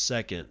per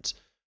second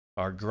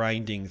are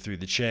grinding through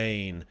the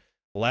chain.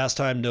 Last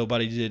time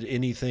nobody did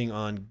anything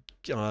on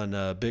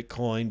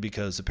Bitcoin,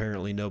 because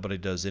apparently nobody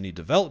does any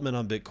development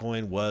on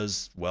Bitcoin,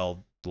 was,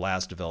 well, the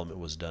last development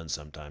was done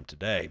sometime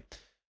today.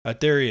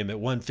 Ethereum at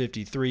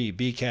 153,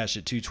 Bcash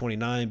at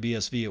 229,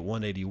 BSV at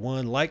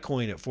 181,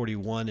 Litecoin at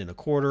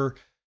 41.25.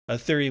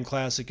 Ethereum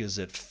Classic is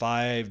at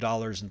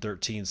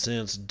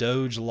 $5.13.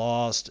 Doge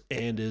lost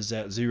and is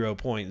at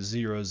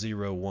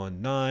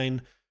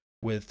 0.0019.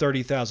 With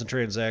 30,000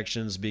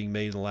 transactions being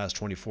made in the last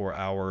 24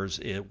 hours,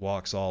 it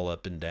walks all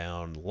up and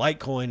down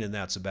Litecoin, and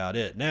that's about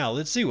it. Now,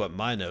 let's see what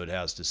MyNode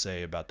has to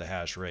say about the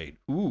hash rate.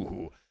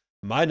 Ooh,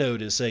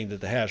 MyNode is saying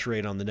that the hash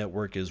rate on the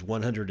network is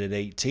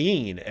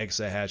 118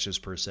 exahashes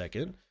per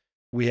second.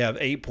 We have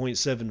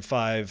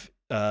 8.75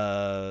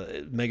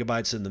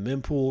 megabytes in the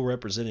mempool,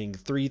 representing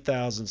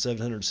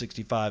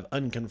 3,765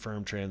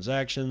 unconfirmed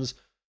transactions.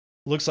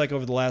 Looks like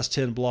over the last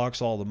 10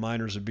 blocks, all the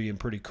miners are being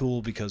pretty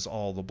cool because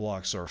all the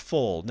blocks are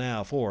full.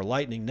 Now, for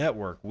Lightning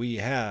Network, we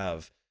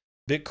have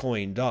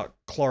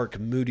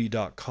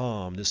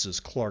Bitcoin.clarkmoody.com. This is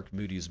Clark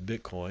Moody's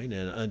Bitcoin.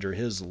 And under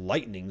his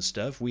lightning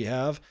stuff, we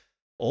have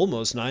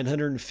almost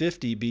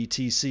 950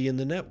 BTC in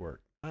the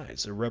network.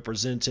 Nice. So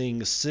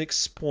representing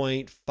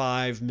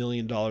 $6.5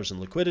 million in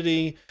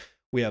liquidity.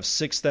 We have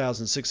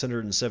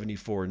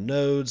 6,674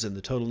 nodes, and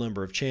the total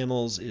number of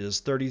channels is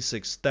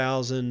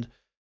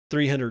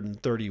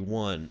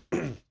 36,331.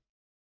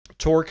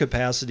 Tor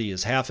capacity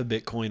is half a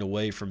Bitcoin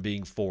away from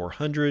being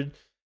 400.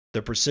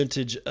 The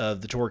percentage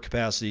of the Tor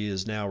capacity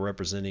is now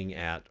representing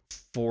at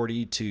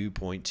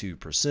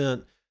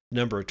 42.2%.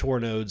 Number of Tor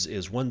nodes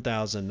is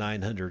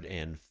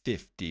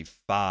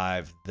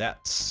 1,955.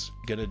 That's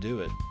going to do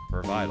it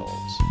for Vitals.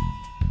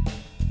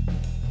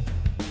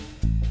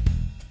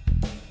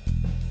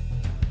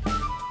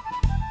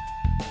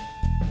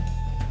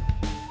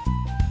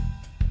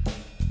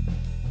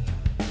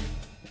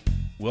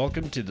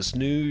 Welcome to the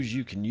snooze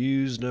you can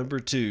use number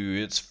 2.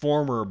 Its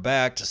former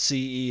backed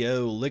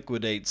CEO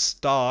liquidates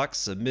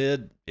stocks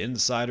amid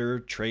insider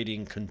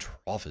trading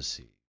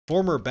controversy.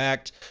 Former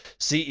backed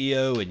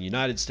CEO and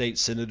United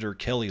States Senator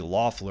Kelly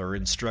Loeffler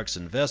instructs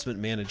investment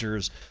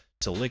managers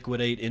to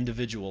liquidate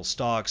individual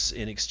stocks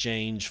in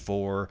exchange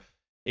for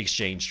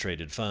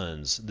exchange-traded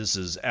funds. This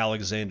is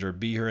Alexander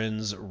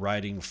Behrens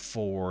writing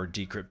for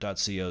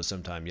Decrypt.co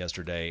sometime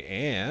yesterday,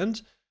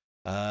 and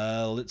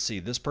let's see.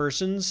 This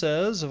person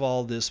says of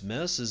all this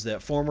mess is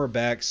that former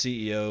backed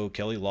CEO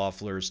Kelly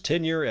Loeffler's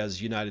tenure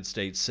as United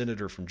States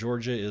Senator from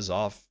Georgia is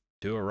off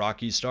to a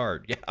rocky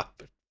start. Yeah,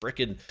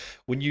 frickin'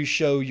 when you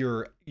show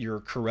your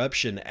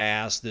corruption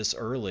ass this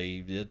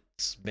early,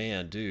 it's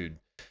man, dude.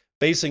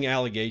 Facing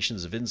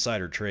allegations of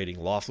insider trading,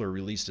 Loeffler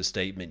released a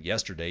statement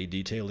yesterday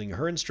detailing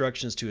her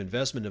instructions to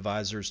investment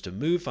advisors to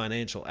move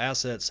financial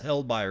assets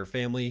held by her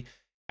family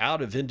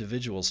out of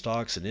individual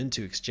stocks and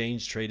into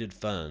exchange-traded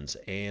funds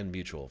and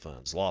mutual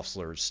funds.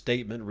 Loeffler's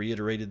statement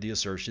reiterated the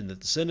assertion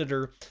that the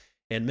senator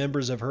and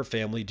members of her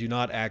family do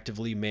not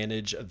actively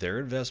manage their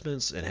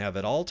investments and have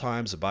at all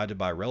times abided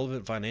by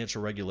relevant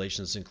financial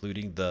regulations,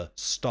 including the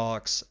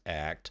Stocks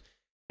Act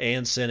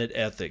and Senate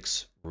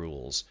ethics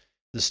rules.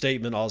 The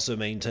statement also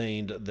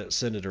maintained that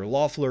Senator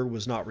Loeffler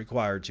was not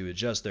required to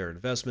adjust their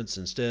investments,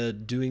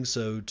 instead doing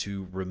so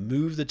to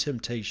remove the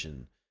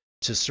temptation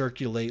to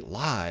circulate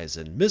lies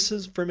and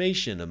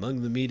misinformation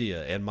among the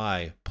media and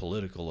my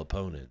political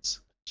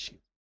opponents.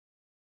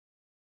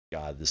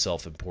 God, the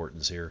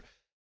self-importance here.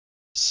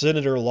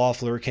 Senator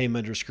Loeffler came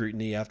under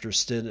scrutiny after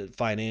Senate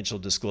financial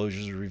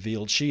disclosures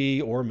revealed she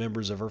or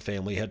members of her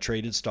family had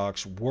traded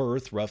stocks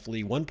worth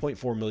roughly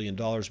 $1.4 million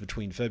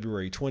between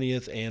February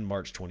 20th and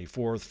March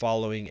 24th,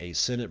 following a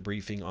Senate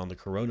briefing on the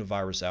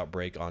coronavirus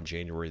outbreak on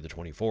January the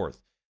 24th.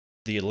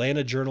 The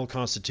Atlanta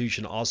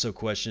Journal-Constitution also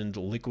questioned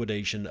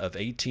liquidation of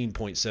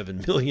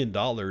 $18.7 million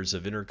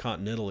of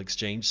Intercontinental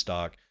Exchange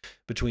stock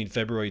between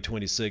February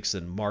 26th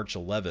and March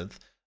 11th,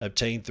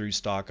 obtained through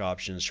stock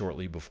options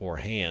shortly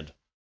beforehand.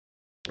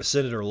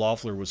 Senator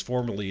Loeffler was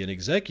formerly an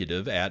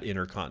executive at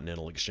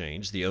Intercontinental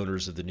Exchange, the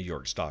owners of the New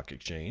York Stock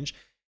Exchange,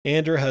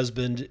 and her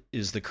husband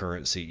is the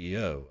current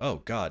CEO. Oh,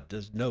 God,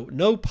 there's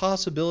no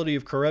possibility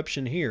of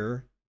corruption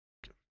here.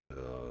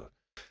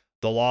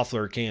 The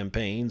Loeffler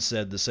campaign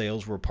said the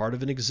sales were part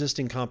of an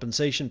existing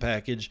compensation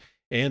package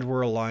and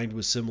were aligned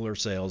with similar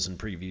sales in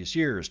previous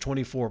years,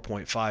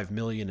 $24.5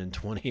 million in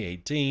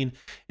 2018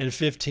 and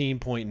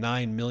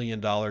 $15.9 million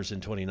in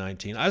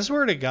 2019. I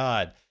swear to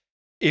God,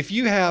 if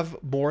you have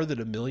more than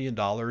 $1 million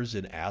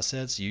in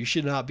assets, you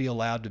should not be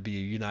allowed to be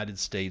a United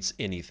States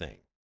anything.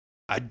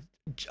 I'm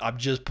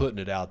just putting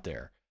it out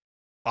there.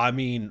 I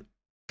mean,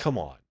 come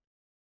on.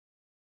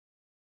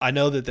 I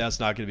know that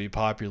that's not going to be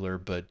popular,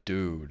 but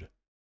dude,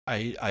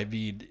 I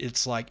mean,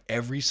 it's like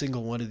every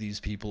single one of these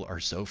people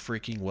are so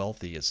freaking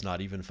wealthy. It's not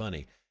even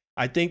funny.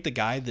 I think the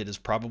guy that is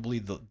probably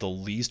the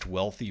least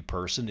wealthy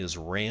person is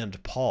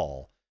Rand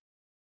Paul.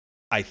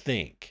 I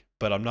think,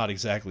 but I'm not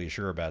exactly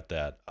sure about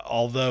that.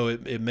 Although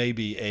it may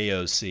be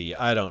AOC.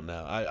 I don't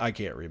know. I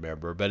can't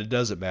remember, but it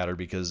doesn't matter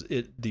because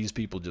these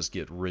people just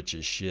get rich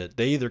as shit.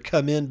 They either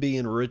come in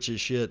being rich as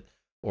shit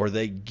or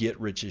they get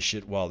rich as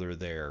shit while they're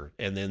there.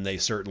 And then they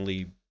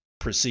certainly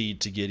proceed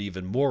to get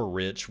even more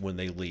rich when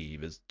they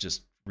leave. It's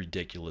just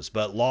ridiculous.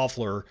 But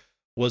Loeffler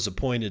was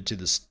appointed to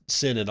the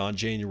Senate on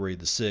January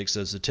the 6th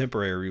as a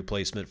temporary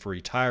replacement for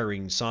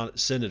retiring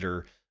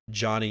Senator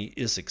Johnny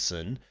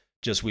Isakson,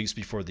 just weeks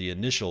before the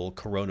initial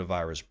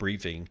coronavirus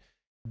briefing.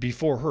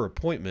 Before her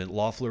appointment,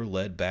 Loeffler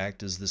led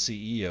backed as the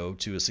CEO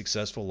to a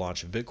successful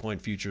launch of Bitcoin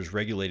futures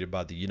regulated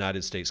by the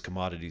United States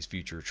Commodities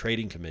Future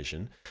Trading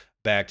Commission,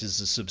 backed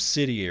as a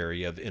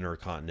subsidiary of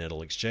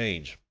Intercontinental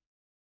Exchange.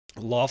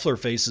 Loeffler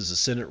faces a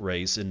Senate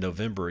race in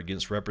November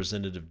against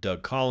Representative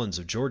Doug Collins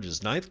of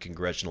Georgia's 9th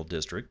Congressional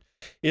District.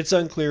 It's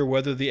unclear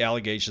whether the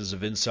allegations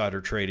of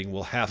insider trading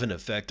will have an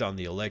effect on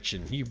the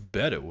election. You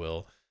bet it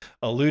will.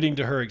 Alluding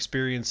to her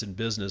experience in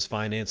business,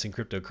 finance, and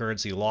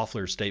cryptocurrency,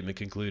 Loeffler's statement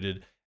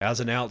concluded,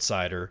 "As an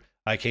outsider,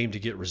 I came to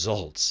get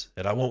results,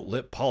 and I won't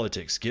let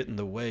politics get in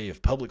the way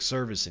of public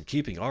service and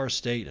keeping our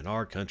state and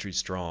our country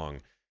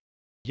strong."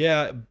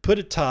 Yeah, put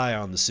a tie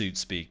on the suit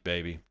speak,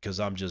 baby, because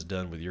I'm just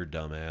done with your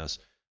dumb ass.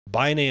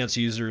 Binance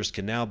users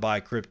can now buy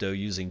crypto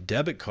using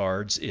debit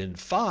cards in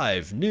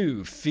 5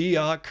 new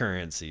fiat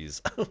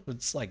currencies.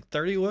 It's like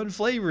 31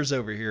 flavors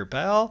over here,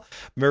 pal.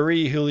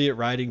 Marie Huliet,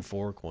 writing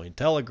for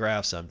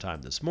Cointelegraph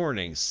sometime this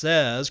morning,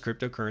 says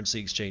cryptocurrency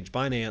exchange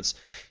Binance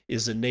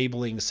is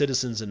enabling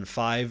citizens in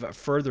 5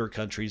 further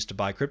countries to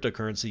buy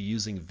cryptocurrency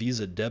using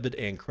Visa debit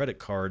and credit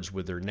cards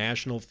with their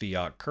national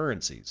fiat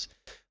currencies.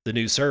 The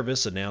new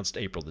service, announced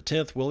April the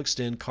 10th, will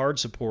extend card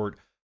support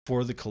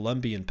for the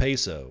Colombian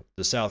peso,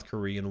 the South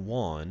Korean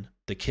won,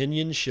 the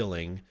Kenyan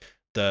shilling,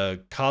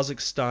 the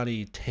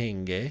Kazakhstani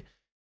tenge,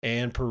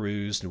 and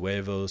Peru's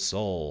Nuevo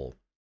Sol.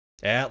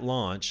 At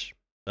launch,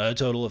 a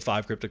total of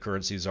 5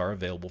 cryptocurrencies are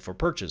available for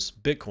purchase: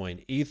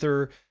 Bitcoin,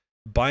 Ether,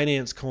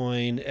 Binance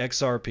Coin,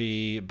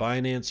 XRP,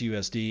 Binance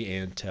USD,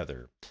 and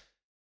Tether.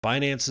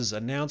 Binance's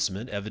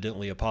announcement,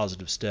 evidently a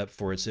positive step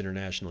for its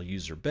international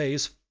user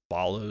base,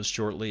 follows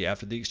shortly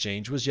after the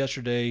exchange was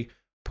yesterday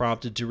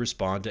prompted to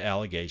respond to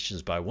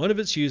allegations by one of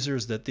its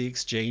users that the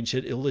exchange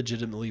had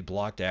illegitimately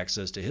blocked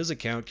access to his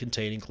account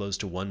containing close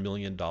to $1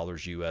 million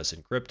US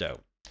in crypto.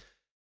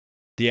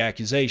 The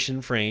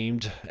accusation,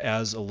 framed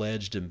as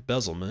alleged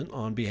embezzlement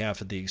on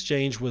behalf of the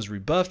exchange, was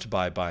rebuffed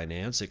by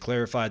Binance. It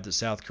clarified that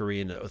South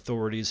Korean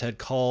authorities had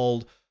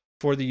called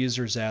for the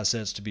user's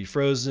assets to be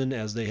frozen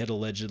as they had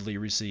allegedly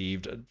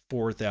received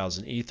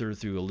 4,000 Ether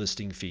through a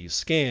listing fee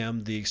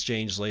scam. The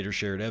exchange later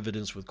shared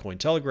evidence with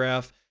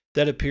Cointelegraph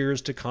that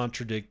appears to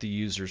contradict the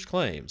user's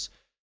claims.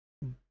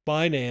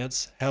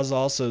 Binance has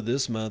also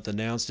this month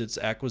announced its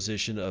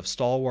acquisition of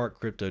stalwart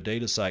crypto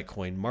data site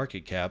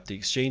CoinMarketCap. The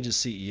exchange's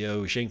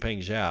CEO,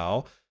 Changpeng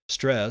Zhao,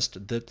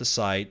 stressed that the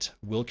site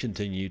will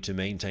continue to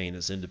maintain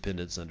its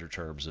independence under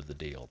terms of the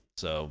deal.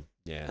 So,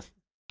 yeah,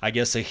 I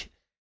guess I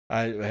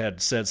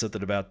had said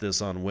something about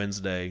this on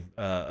Wednesday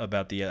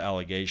about the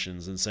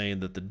allegations and saying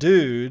that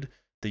the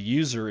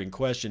user in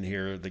question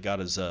here that got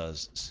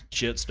his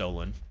shit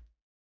stolen,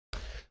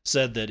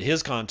 said that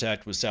his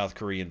contact with South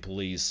Korean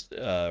police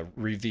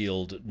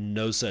revealed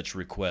no such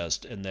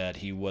request and that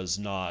he was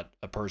not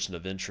a person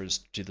of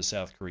interest to the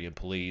South Korean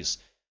police.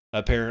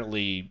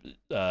 Apparently,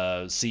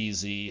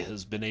 CZ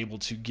has been able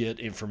to get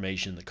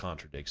information that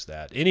contradicts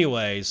that.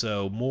 Anyway,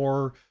 so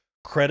more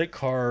credit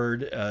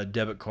card,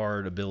 debit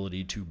card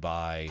ability to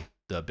buy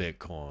the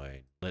Bitcoin.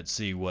 Let's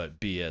see what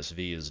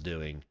BSV is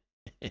doing.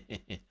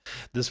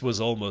 This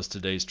was almost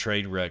today's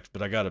train wreck,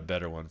 but I got a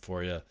better one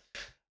for you.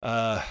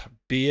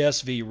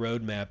 BSV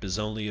roadmap is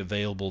only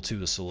available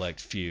to a select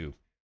few.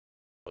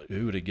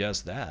 Who would have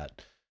guessed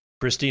that?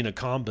 Christina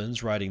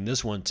Combins, writing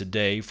this one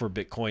today for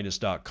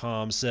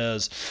Bitcoinist.com,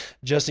 says,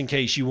 just in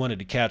case you wanted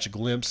to catch a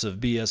glimpse of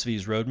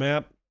BSV's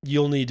roadmap,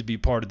 you'll need to be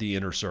part of the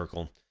inner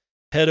circle.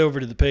 Head over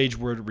to the page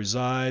where it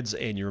resides,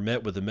 and you're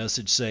met with a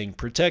message saying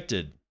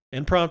protected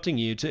and prompting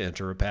you to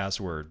enter a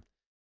password.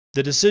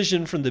 The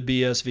decision from the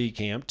BSV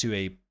camp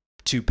to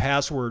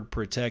password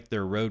protect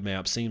their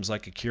roadmap seems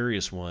like a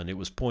curious one. It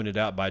was pointed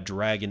out by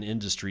Dragon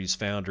Industries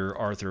founder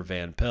Arthur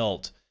Van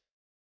Pelt.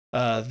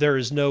 There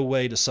is no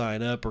way to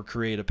sign up or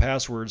create a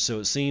password, so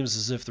it seems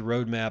as if the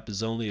roadmap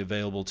is only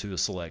available to a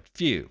select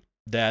few.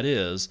 That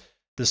is,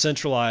 the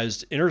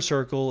centralized inner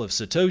circle of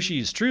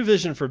Satoshi's true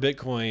vision for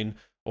Bitcoin,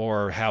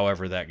 or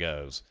however that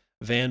goes.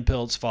 Van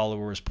Pelt's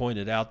followers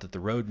pointed out that the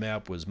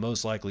roadmap was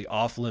most likely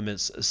off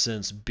limits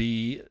since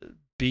BCV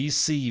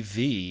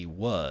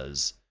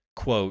was,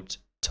 quote,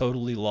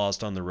 totally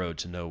lost on the road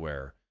to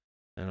nowhere.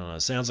 I don't know, it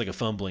sounds like a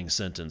fumbling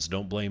sentence.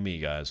 Don't blame me,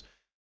 guys.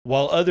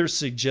 While others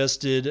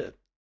suggested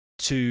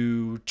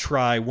to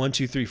try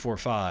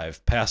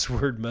 12345,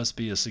 password must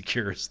be as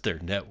secure as their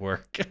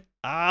network.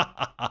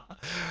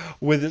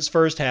 With its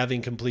first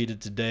halving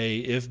completed today,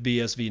 if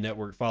BSV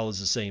network follows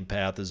the same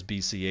path as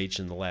BCH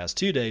in the last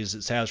 2 days,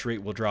 its hash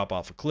rate will drop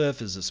off a cliff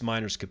as its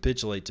miners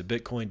capitulate to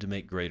Bitcoin to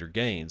make greater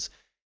gains.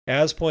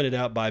 As pointed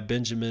out by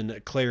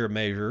Benjamin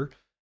Clairemacher,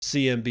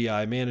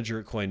 CMBI manager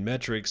at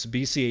Coinmetrics,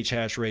 BCH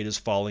hash rate is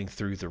falling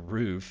through the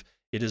roof.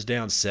 It is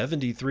down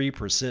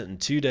 73% in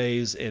 2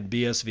 days, and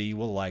BSV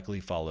will likely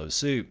follow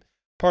suit.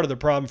 Part of the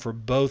problem for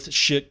both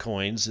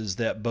shitcoins is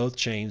that both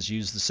chains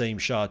use the same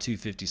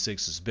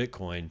SHA-256 as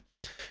Bitcoin.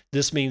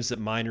 This means that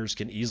miners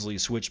can easily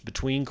switch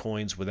between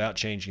coins without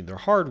changing their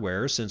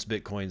hardware. Since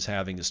Bitcoin's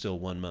halving is still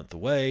 1 month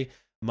away,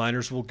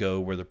 miners will go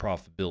where the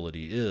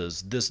profitability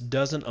is. This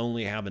doesn't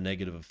only have a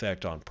negative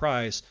effect on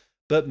price,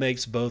 but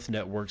makes both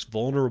networks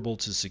vulnerable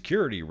to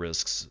security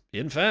risks.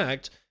 In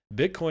fact,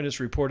 Bitcoinist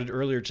reported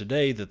earlier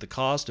today that the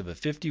cost of a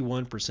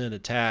 51%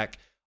 attack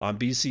on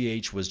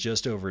BCH was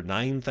just over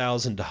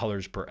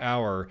 $9,000 per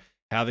hour,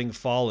 having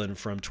fallen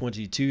from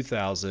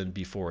 $22,000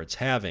 before its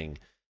halving.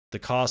 The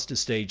cost to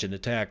stage an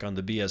attack on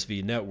the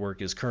BSV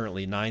network is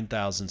currently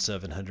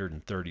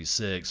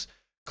 $9,736.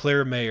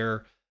 Claire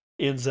Mayer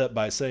ends up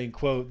by saying,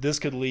 quote, this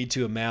could lead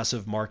to a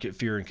massive market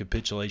fear and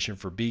capitulation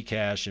for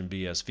Bcash and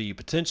BSV,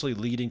 potentially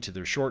leading to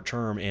their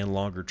short-term and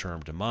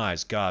longer-term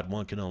demise. God,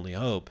 one can only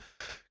hope.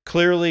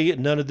 Clearly,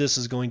 none of this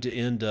is going to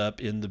end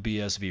up in the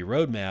BSV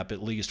roadmap.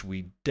 At least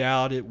we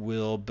doubt it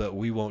will, but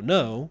we won't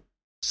know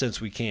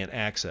since we can't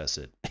access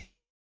it.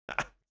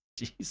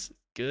 Jesus,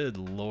 good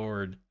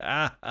Lord.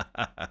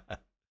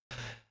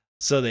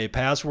 So they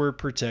password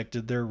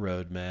protected their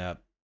roadmap.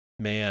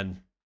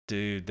 Man,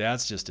 dude,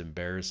 that's just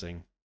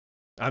embarrassing.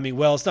 I mean,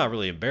 well, it's not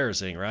really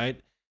embarrassing, right?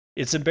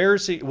 It's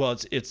embarrassing. Well,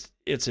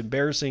 it's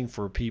embarrassing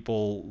for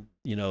people,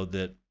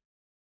 that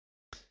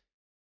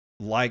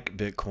like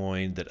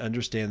Bitcoin, that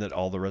understand that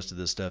all the rest of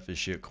this stuff is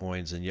shit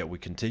coins, and yet we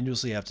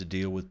continuously have to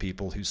deal with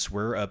people who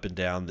swear up and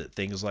down that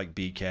things like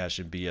Bcash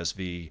and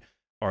BSV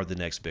are the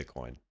next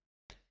Bitcoin.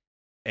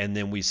 And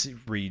then we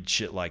read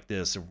shit like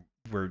this,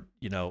 where,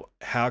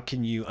 how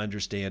can you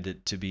understand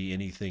it to be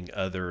anything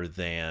other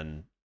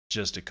than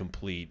just a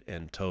complete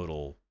and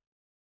total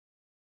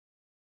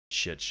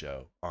shit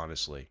show,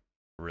 honestly,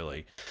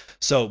 really.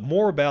 So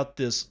more about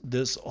this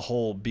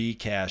whole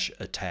Bcash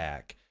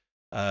attack.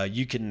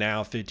 You can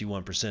now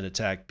 51%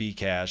 attack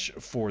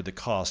Bcash for the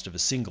cost of a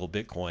single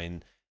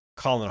Bitcoin.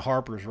 Colin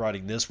Harper's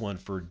writing this one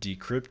for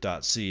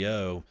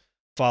decrypt.co.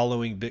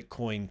 Following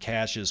Bitcoin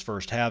Cash's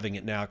first halving,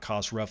 it now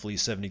costs roughly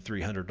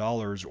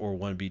 $7,300 or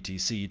 1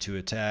 BTC to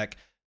attack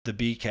the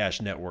Bcash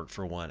network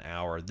for 1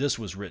 hour. This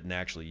was written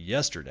actually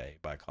yesterday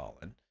by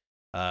Colin.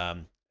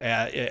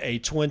 A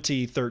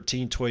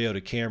 2013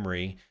 Toyota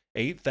Camry,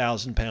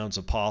 8,000 pounds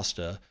of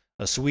pasta,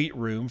 a suite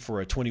room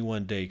for a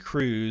 21-day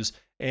cruise,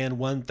 and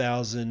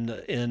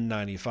 1,000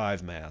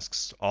 N95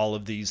 masks. All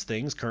of these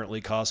things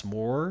currently cost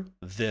more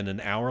than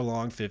an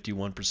hour-long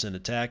 51%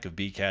 attack of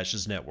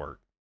Bcash's network.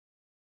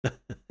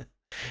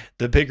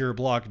 The bigger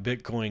block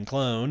Bitcoin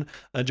clone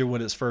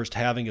underwent its first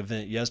halving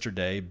event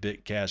yesterday.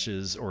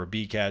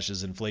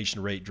 Bcash's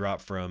inflation rate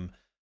dropped from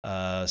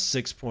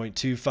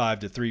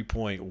 6.25 to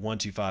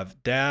 3.125.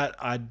 That,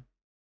 I'm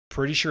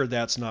pretty sure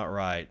that's not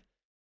right.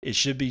 It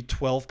should be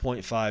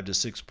 12.5 to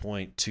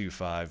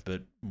 6.25,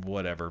 but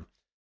whatever.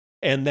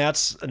 And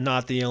that's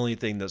not the only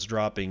thing that's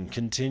dropping.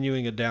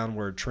 Continuing a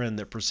downward trend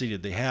that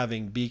preceded the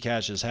halving,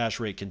 Bcash's hash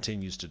rate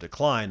continues to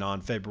decline. On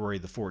February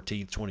the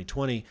 14th,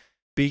 2020,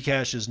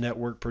 Bcash's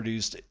network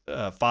produced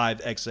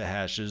 5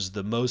 exahashes,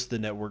 the most the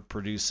network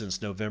produced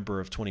since November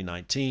of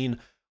 2019,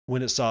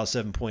 when it saw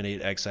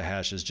 7.8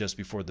 exahashes just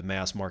before the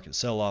mass market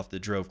sell-off that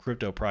drove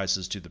crypto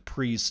prices to the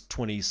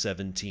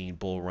pre-2017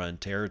 bull run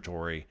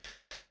territory.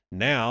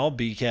 Now,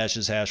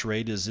 Bcash's hash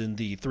rate is in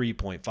the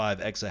 3.5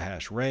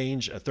 exahash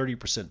range, a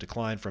 30%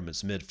 decline from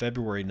its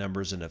mid-February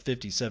numbers and a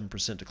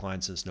 57%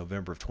 decline since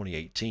November of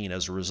 2018.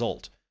 As a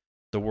result,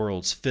 the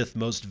world's 5th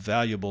most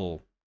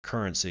valuable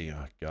currency,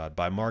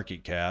 by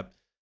market cap,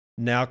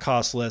 now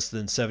costs less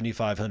than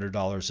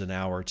 $7,500 an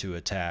hour to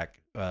attack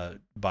via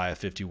a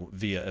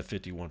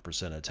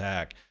 51%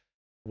 attack.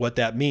 What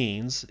that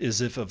means is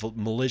if a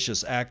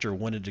malicious actor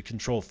wanted to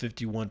control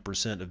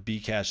 51% of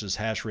Bcash's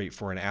hash rate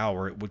for an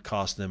hour, it would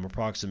cost them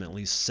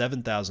approximately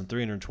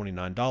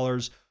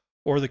 $7,329,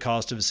 or the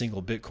cost of a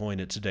single Bitcoin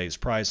at today's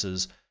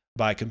prices.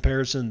 By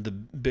comparison, the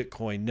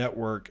Bitcoin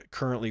network,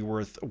 currently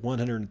worth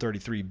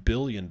 $133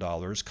 billion,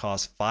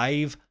 costs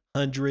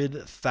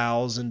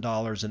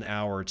 $500,000 an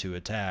hour to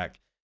attack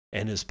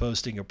and is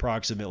posting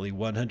approximately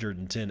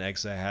 110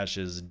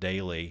 exahashes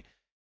daily.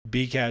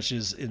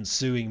 Bcash's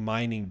ensuing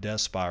mining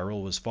death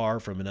spiral was far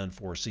from an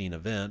unforeseen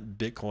event.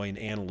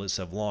 Bitcoin analysts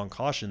have long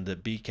cautioned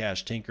that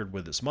Bcash tinkered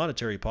with its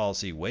monetary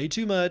policy way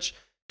too much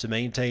to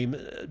maintain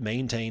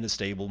a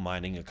stable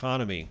mining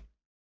economy.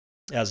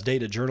 As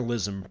data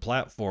journalism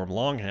platform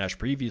Longhash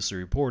previously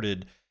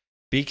reported,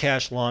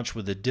 Bcash launched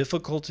with a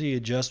difficulty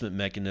adjustment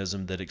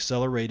mechanism that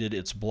accelerated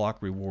its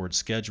block reward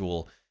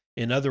schedule.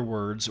 In other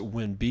words,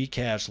 when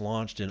Bcash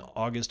launched in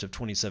August of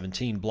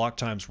 2017, block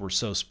times were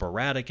so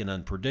sporadic and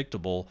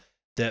unpredictable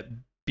that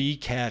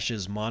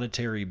Bcash's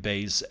monetary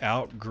base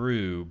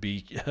outgrew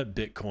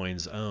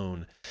Bitcoin's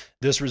own.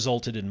 This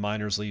resulted in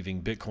miners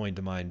leaving Bitcoin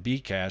to mine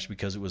Bcash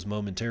because it was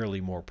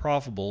momentarily more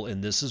profitable,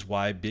 and this is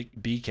why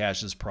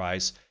Bcash's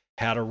price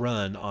had a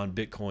run on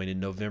Bitcoin in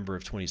November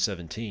of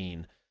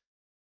 2017.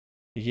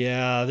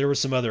 Yeah, there were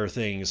some other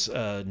things,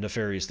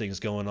 nefarious things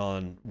going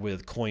on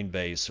with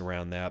Coinbase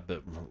around that,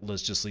 but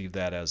let's just leave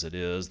that as it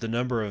is. The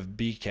number of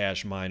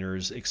Bcash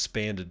miners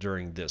expanded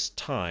during this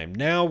time.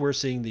 Now we're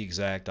seeing the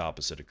exact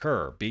opposite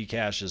occur.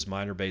 Bcash's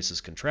miner base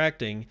is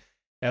contracting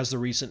as the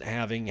recent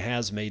halving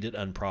has made it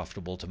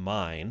unprofitable to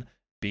mine.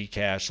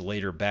 Bcash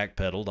later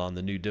backpedaled on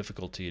the new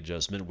difficulty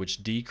adjustment,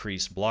 which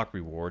decreased block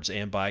rewards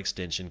and by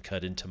extension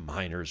cut into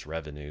miners'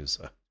 revenues.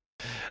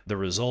 The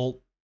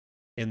result?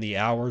 In the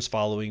hours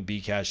following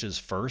Bcash's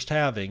first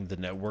halving, the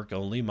network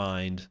only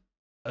mined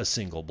a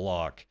single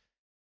block.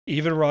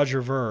 Even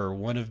Roger Ver,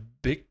 one of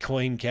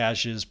Bitcoin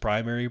Cash's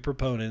primary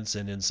proponents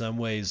and in some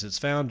ways its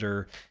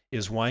founder,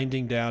 is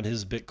winding down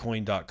his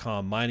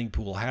Bitcoin.com mining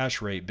pool hash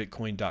rate.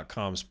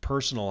 Bitcoin.com's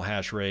personal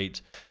hash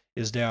rate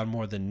is down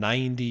more than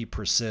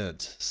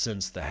 90%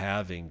 since the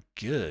halving.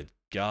 Good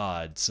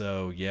God.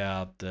 So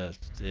yeah,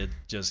 it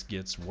just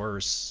gets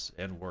worse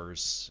and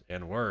worse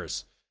and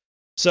worse.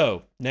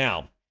 So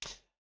now,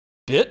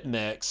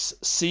 BitMEX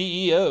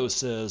CEO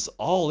says,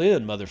 all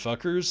in,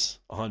 motherfuckers,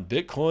 on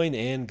Bitcoin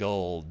and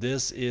gold.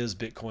 This is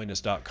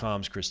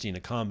Bitcoinist.com's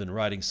Christina Comben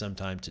writing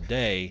sometime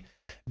today.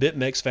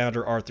 BitMEX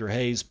founder Arthur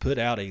Hayes put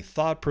out a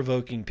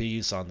thought-provoking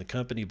piece on the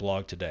company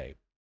blog today.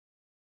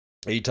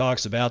 He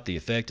talks about the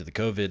effect of the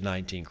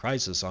COVID-19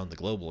 crisis on the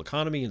global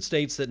economy and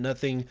states that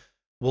nothing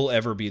will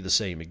ever be the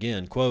same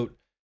again. Quote,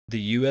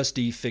 the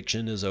USD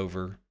fiction is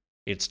over.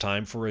 It's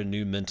time for a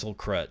new mental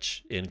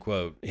crutch, end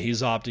quote.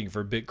 He's opting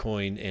for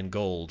Bitcoin and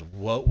gold.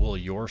 What will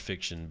your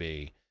fiction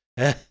be?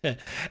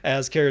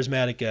 As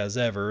charismatic as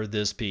ever,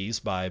 this piece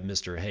by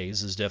Mr.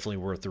 Hayes is definitely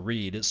worth a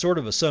read. It's sort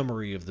of a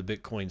summary of the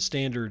Bitcoin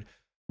standard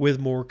with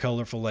more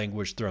colorful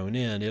language thrown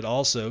in. It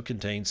also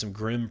contains some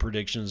grim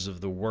predictions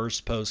of the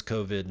worst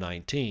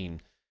post-COVID-19.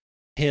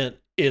 Hint,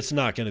 it's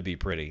not going to be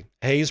pretty.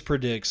 Hayes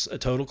predicts a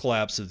total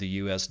collapse of the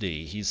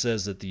USD. He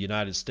says that the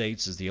United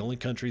States is the only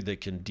country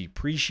that can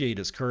depreciate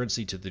its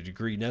currency to the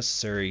degree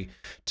necessary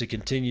to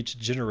continue to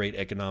generate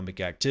economic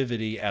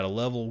activity at a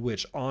level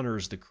which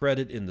honors the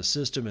credit in the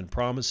system and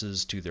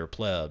promises to their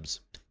plebs.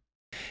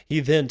 He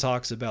then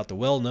talks about the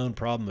well-known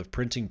problem of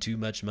printing too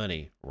much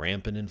money,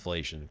 rampant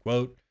inflation.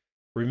 Quote,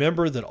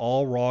 remember that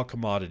all raw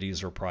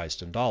commodities are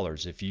priced in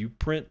dollars. If you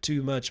print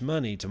too much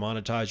money to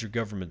monetize your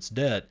government's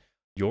debt,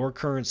 your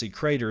currency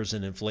craters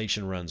and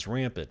inflation runs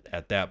rampant.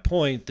 At that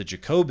point, the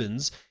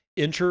Jacobins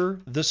enter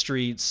the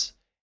streets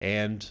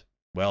and,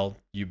 well,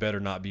 you better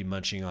not be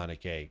munching on a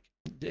cake.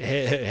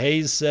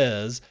 Hayes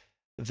says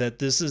that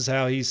this is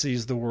how he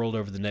sees the world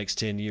over the next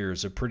 10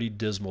 years, a pretty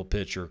dismal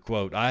picture.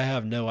 Quote, I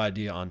have no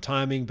idea on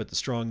timing, but the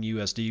strong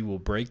USD will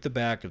break the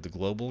back of the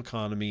global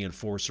economy and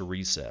force a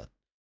reset.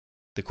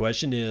 The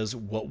question is,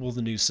 what will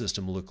the new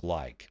system look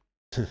like?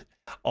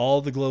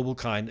 All the global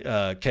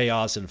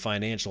chaos and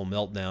financial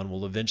meltdown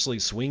will eventually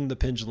swing the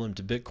pendulum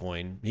to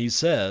Bitcoin. He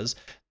says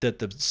that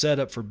the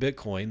setup for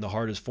Bitcoin, the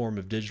hardest form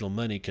of digital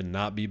money,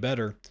 cannot be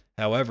better.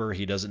 However,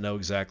 he doesn't know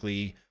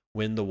exactly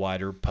when the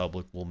wider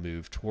public will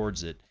move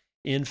towards it.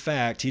 In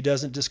fact, he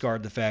doesn't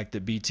discard the fact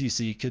that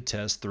BTC could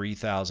test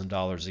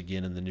 $3,000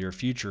 again in the near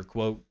future.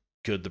 Quote,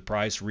 could the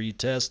price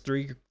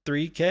retest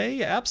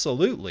 3K?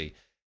 Absolutely.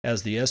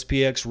 As the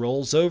SPX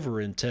rolls over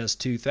and tests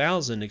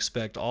 2,000,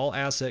 expect all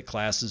asset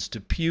classes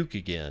to puke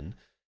again.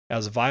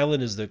 As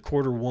violent as the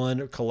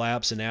Q1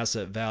 collapse in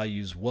asset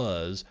values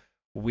was,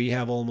 we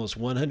have almost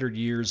 100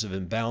 years of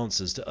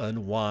imbalances to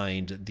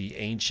unwind the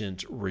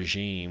ancient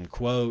regime.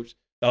 Quote,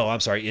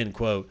 end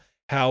quote.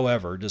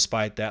 However,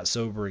 despite that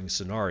sobering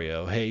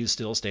scenario, Hayes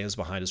still stands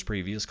behind his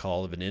previous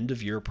call of an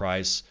end-of-year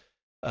price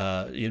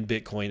in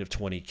Bitcoin of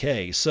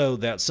 20K. So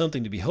that's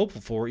something to be hopeful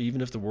for,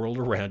 even if the world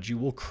around you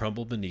will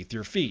crumble beneath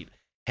your feet.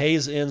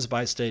 Hayes ends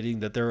by stating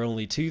that there are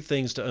only two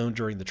things to own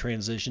during the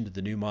transition to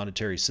the new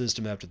monetary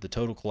system after the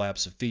total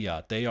collapse of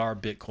fiat. They are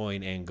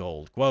Bitcoin and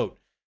gold. Quote,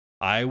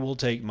 I will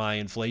take my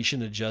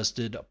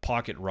inflation-adjusted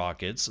pocket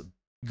rockets,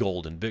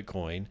 gold and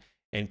Bitcoin,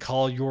 and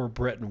call your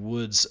Bretton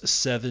Woods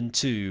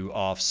 7-2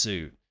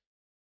 offsuit.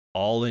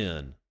 All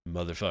in,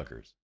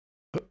 motherfuckers.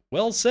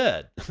 Well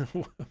said.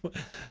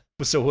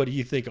 So what do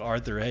you think of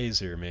Arthur Hayes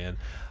here, man?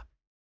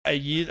 I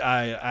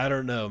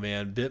don't know,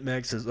 man.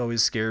 BitMEX has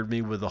always scared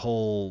me with the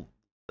whole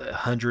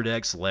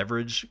 100x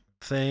leverage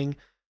thing.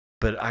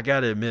 But I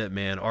got to admit,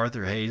 man,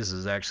 Arthur Hayes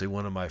is actually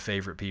one of my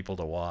favorite people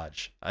to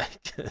watch.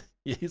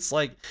 It's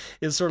sort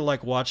of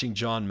like watching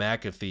John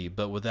McAfee,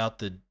 but without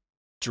the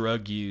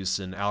drug use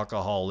and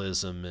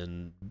alcoholism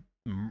and,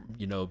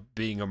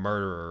 being a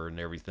murderer and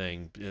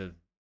everything.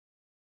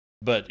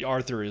 But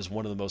Arthur is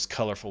one of the most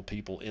colorful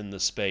people in the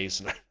space,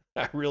 and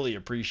I really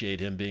appreciate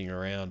him being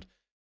around.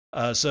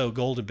 So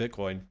gold and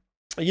Bitcoin.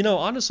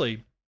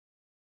 Honestly,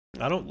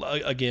 I don't,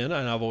 again,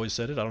 and I've always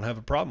said it, I don't have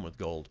a problem with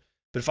gold.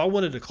 But if I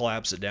wanted to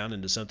collapse it down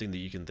into something that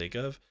you can think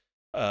of,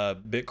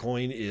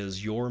 Bitcoin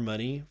is your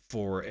money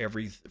for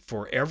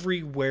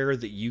everywhere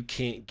that you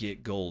can't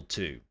get gold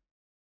to,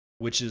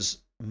 which is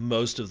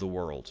most of the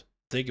world.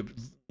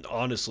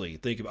 Honestly,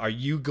 are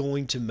you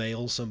going to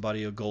mail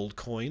somebody a gold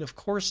coin? Of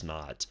course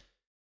not.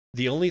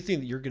 The only thing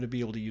that you're going to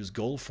be able to use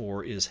gold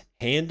for is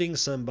handing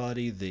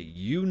somebody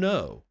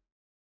that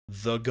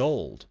the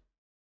gold,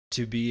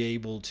 to be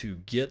able to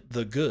get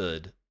the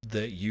good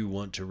that you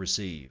want to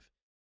receive.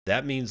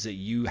 That means that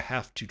you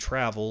have to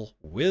travel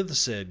with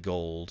said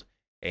gold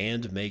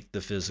and make the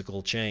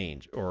physical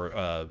change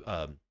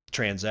or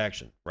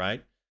transaction,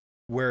 right?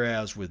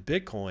 Whereas with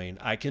Bitcoin,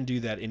 I can do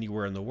that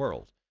anywhere in the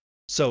world.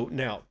 So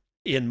now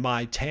in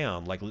my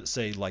town, like let's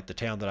say like the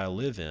town that I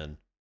live in,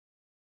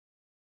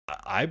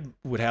 I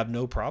would have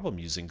no problem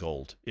using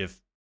gold if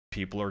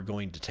people are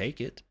going to take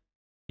it,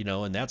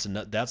 and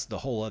that's the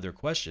whole other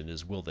question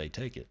is, will they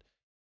take it?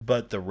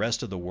 But the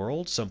rest of the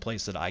world,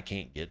 someplace that I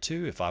can't get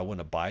to, if I want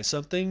to buy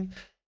something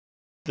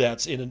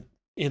that's in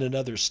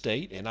another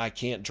state and I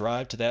can't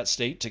drive to that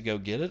state to go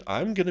get it,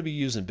 I'm going to be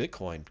using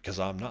Bitcoin because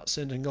I'm not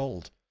sending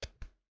gold.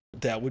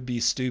 That would be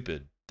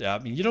stupid. I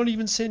mean, you don't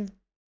even send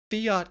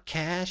fiat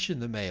cash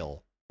in the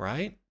mail,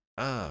 right?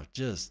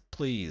 Just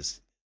please.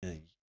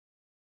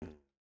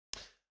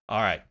 All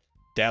right.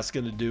 That's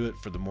going to do it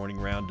for the morning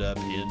roundup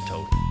in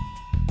total.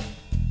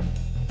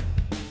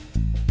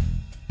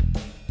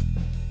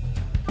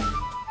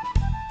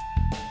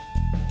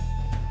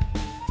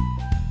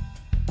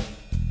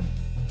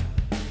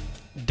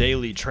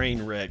 Daily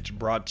Train Wreck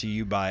brought to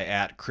you by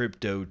at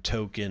crypto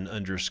token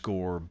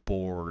underscore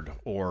board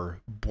or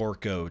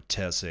Borko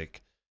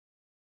Tesic.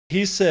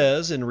 He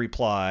says in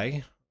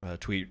reply,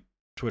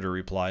 Twitter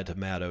reply to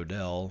Matt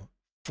Odell,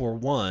 for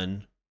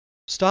one,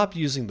 stop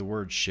using the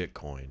word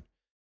shitcoin.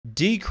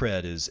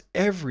 Decred is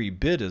every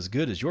bit as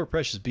good as your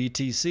precious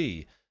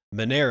BTC.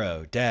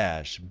 Monero,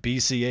 Dash,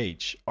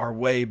 BCH are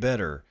way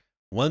better.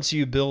 Once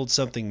you build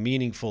something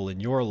meaningful in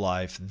your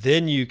life,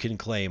 then you can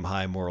claim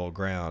high moral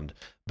ground.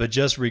 But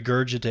just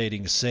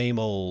regurgitating same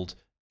old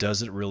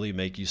doesn't really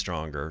make you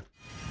stronger.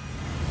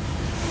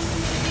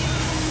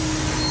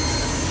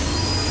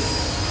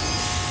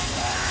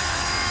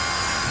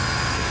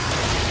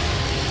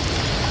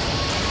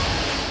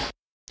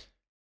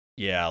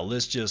 Yeah,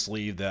 let's just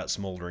leave that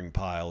smoldering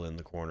pile in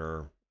the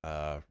corner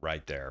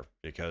right there,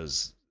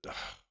 because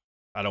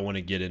I don't want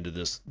to get into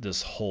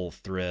this whole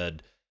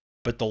thread.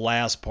 But the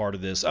last part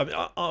of this, I mean,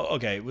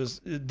 okay,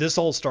 this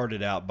all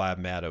started out by a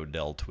Matt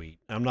Odell tweet.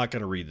 I'm not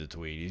going to read the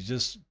tweet. He's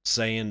just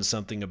saying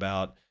something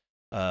about,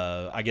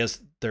 I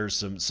guess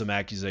there's some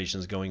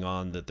accusations going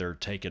on that they're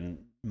taking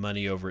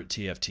money over at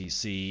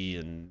TFTC,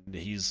 and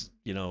he's,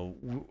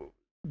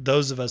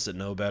 those of us that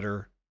know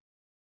better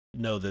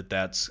know that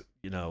that's,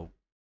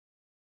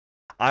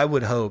 I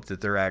would hope that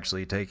they're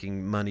actually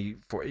taking money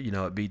for, at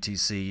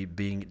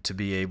BTC to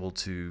be able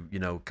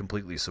to,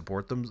 completely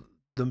support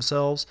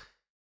themselves.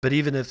 But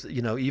even if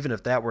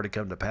that were to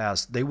come to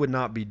pass, they would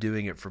not be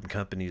doing it from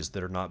companies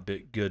that are not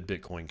good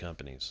Bitcoin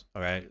companies.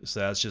 All right.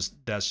 So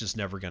that's just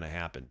never going to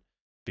happen,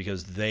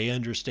 because they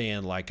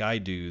understand, like I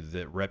do,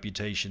 that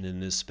reputation in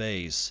this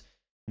space,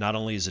 not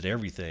only is it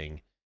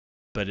everything,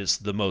 but it's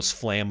the most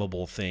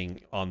flammable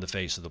thing on the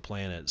face of the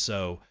planet.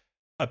 So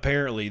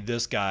apparently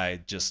this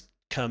guy just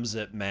comes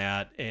at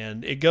Matt,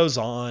 and it goes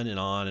on and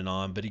on and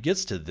on, but he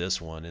gets to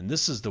this one, and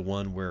this is the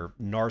one where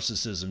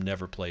narcissism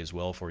never plays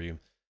well for you.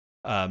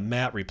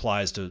 Matt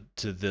replies to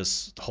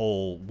this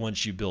whole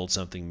once you build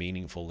something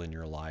meaningful in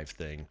your life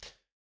thing,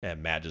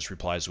 and Matt just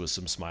replies with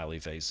some smiley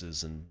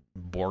faces, and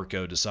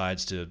Borko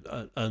decides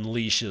to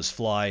unleash his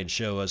fly and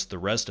show us the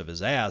rest of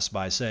his ass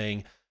by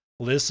saying,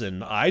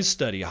 listen, I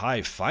study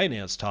high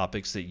finance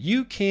topics that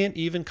you can't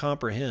even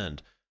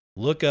comprehend.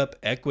 Look up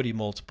equity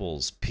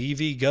multiples,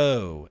 PV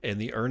Go,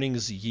 and the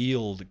earnings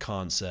yield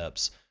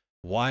concepts.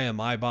 Why am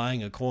I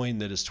buying a coin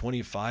that is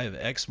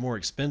 25x more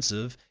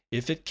expensive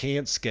if it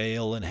can't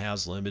scale and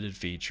has limited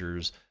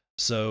features?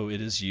 So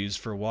it is used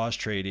for wash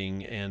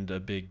trading and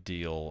a big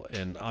deal.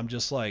 And I'm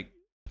just like,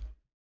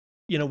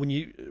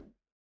 when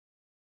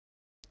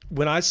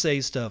I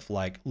say stuff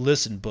like,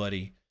 listen,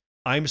 buddy,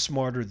 I'm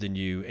smarter than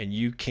you and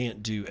you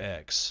can't do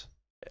X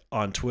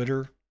on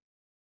Twitter,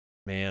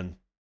 man,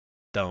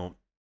 don't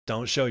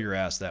show your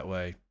ass that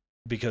way,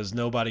 because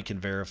nobody can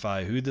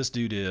verify who this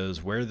dude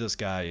is, where this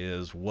guy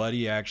is, what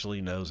he actually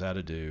knows how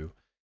to do.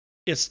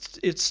 It's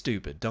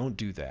stupid. Don't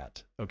do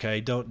that. Okay?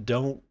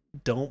 Don't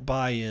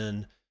buy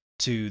in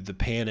to the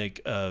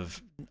panic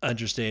of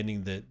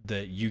understanding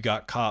that you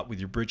got caught with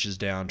your britches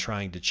down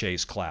trying to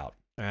chase clout.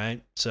 All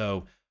right?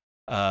 So,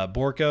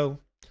 Borko,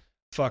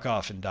 fuck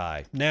off and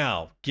die.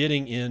 Now,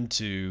 getting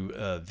into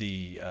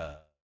the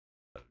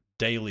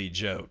daily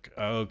joke.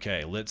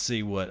 Okay, let's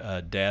see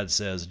what Dad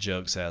Says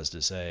Jokes has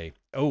to say.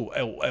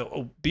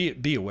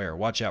 Be aware.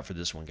 Watch out for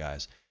this one,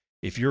 guys.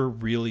 If you're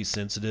really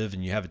sensitive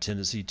and you have a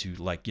tendency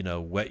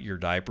to wet your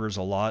diapers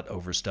a lot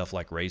over stuff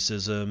like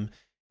racism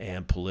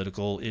and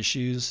political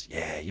issues,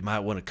 yeah, you might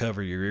want to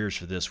cover your ears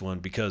for this one,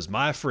 because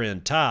my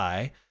friend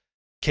Ty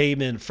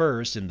came in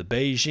first in the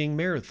Beijing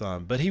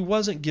Marathon, but he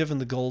wasn't given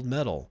the gold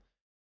medal.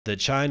 The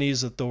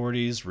Chinese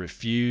authorities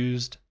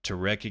refused to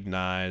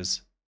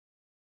recognize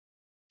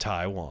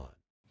Taiwan.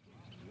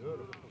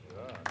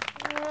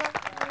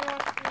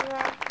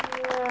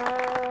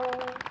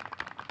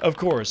 Of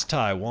course,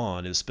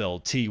 Taiwan is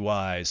spelled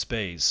T-Y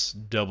space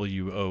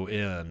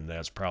W-O-N.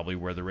 That's probably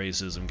where the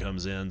racism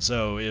comes in.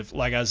 So if,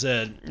 like I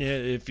said,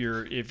 if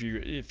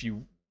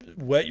you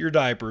wet your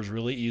diapers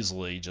really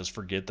easily, just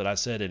forget that I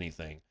said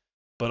anything.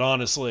 But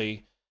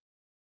honestly,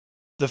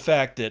 the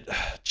fact that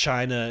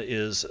China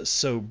is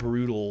so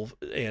brutal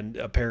and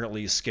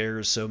apparently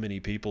scares so many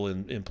people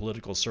in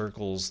political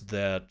circles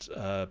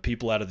that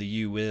people out of the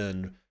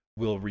UN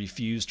will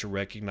refuse to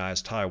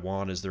recognize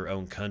Taiwan as their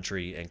own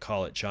country and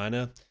call it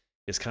China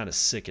is kind of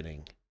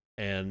sickening.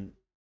 And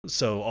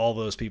so all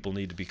those people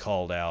need to be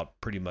called out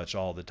pretty much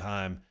all the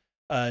time.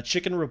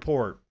 Chicken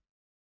report.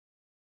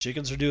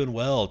 Chickens are doing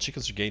well.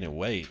 Chickens are gaining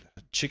weight.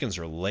 Chickens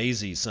are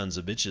lazy sons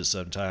of bitches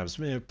sometimes.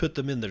 Man, put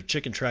them in their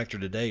chicken tractor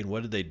today, and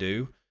what did they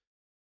do?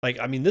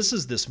 This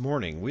is this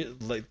morning.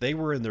 They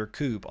were in their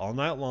coop all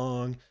night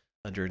long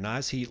under a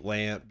nice heat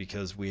lamp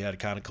because we had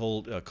a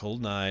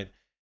cold night.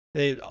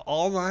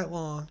 All night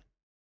long.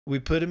 We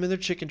put them in their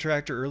chicken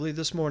tractor early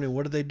this morning.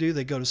 What do?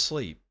 They go to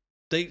sleep.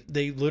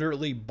 They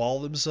literally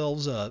ball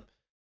themselves up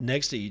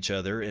next to each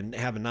other and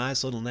have a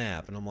nice little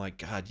nap. And I'm like,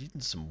 God, you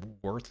some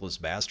worthless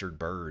bastard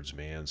birds,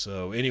 man.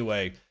 So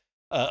anyway,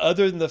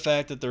 other than the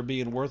fact that they're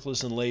being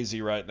worthless and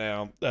lazy right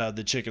now,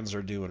 the chickens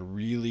are doing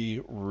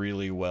really,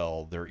 really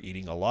well. They're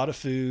eating a lot of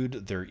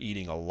food. They're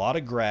eating a lot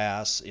of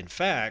grass. In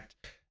fact,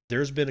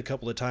 there's been a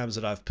couple of times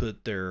that I've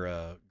put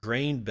their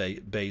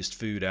grain-based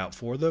food out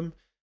for them,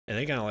 and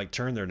they kind of like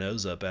turn their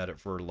nose up at it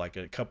for like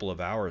a couple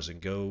of hours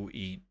and go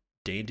eat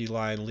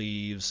dandelion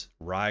leaves,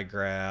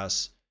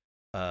 ryegrass,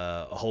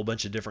 a whole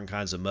bunch of different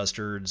kinds of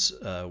mustards,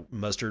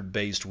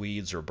 mustard-based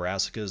weeds or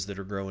brassicas that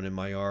are growing in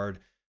my yard.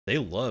 They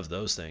love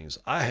those things.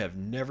 I have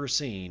never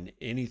seen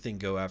anything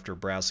go after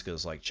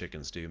brassicas like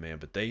chickens do, man,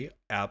 but they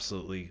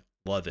absolutely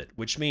love it,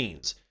 which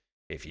means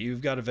if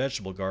you've got a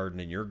vegetable garden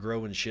and you're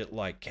growing shit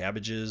like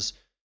cabbages,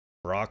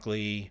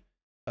 broccoli,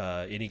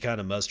 any kind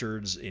of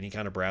mustards, any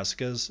kind of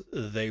brassicas,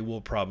 they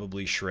will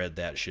probably shred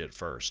that shit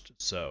first.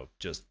 So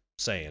just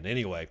saying.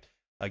 Anyway,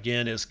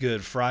 again, it's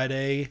Good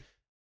Friday.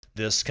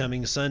 This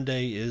coming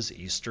Sunday is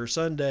Easter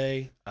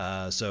Sunday.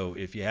 So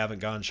if you haven't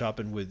gone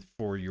shopping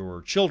for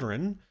your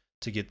children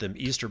to get them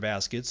Easter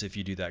baskets, if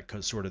you do that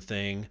sort of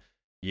thing,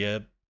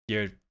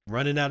 you're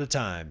running out of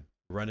time.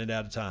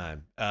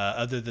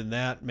 Other than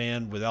that,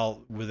 man,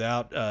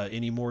 without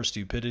any more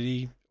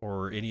stupidity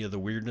or any of the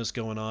weirdness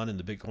going on in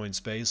the Bitcoin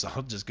space,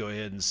 I'll just go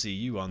ahead and see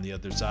you on the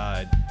other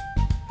side.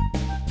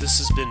 This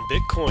has been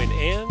Bitcoin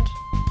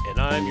and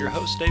I'm your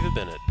host, David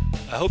Bennett.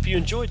 I hope you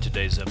enjoyed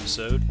today's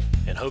episode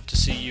and hope to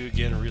see you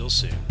again real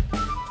soon.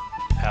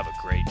 Have a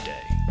great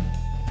day.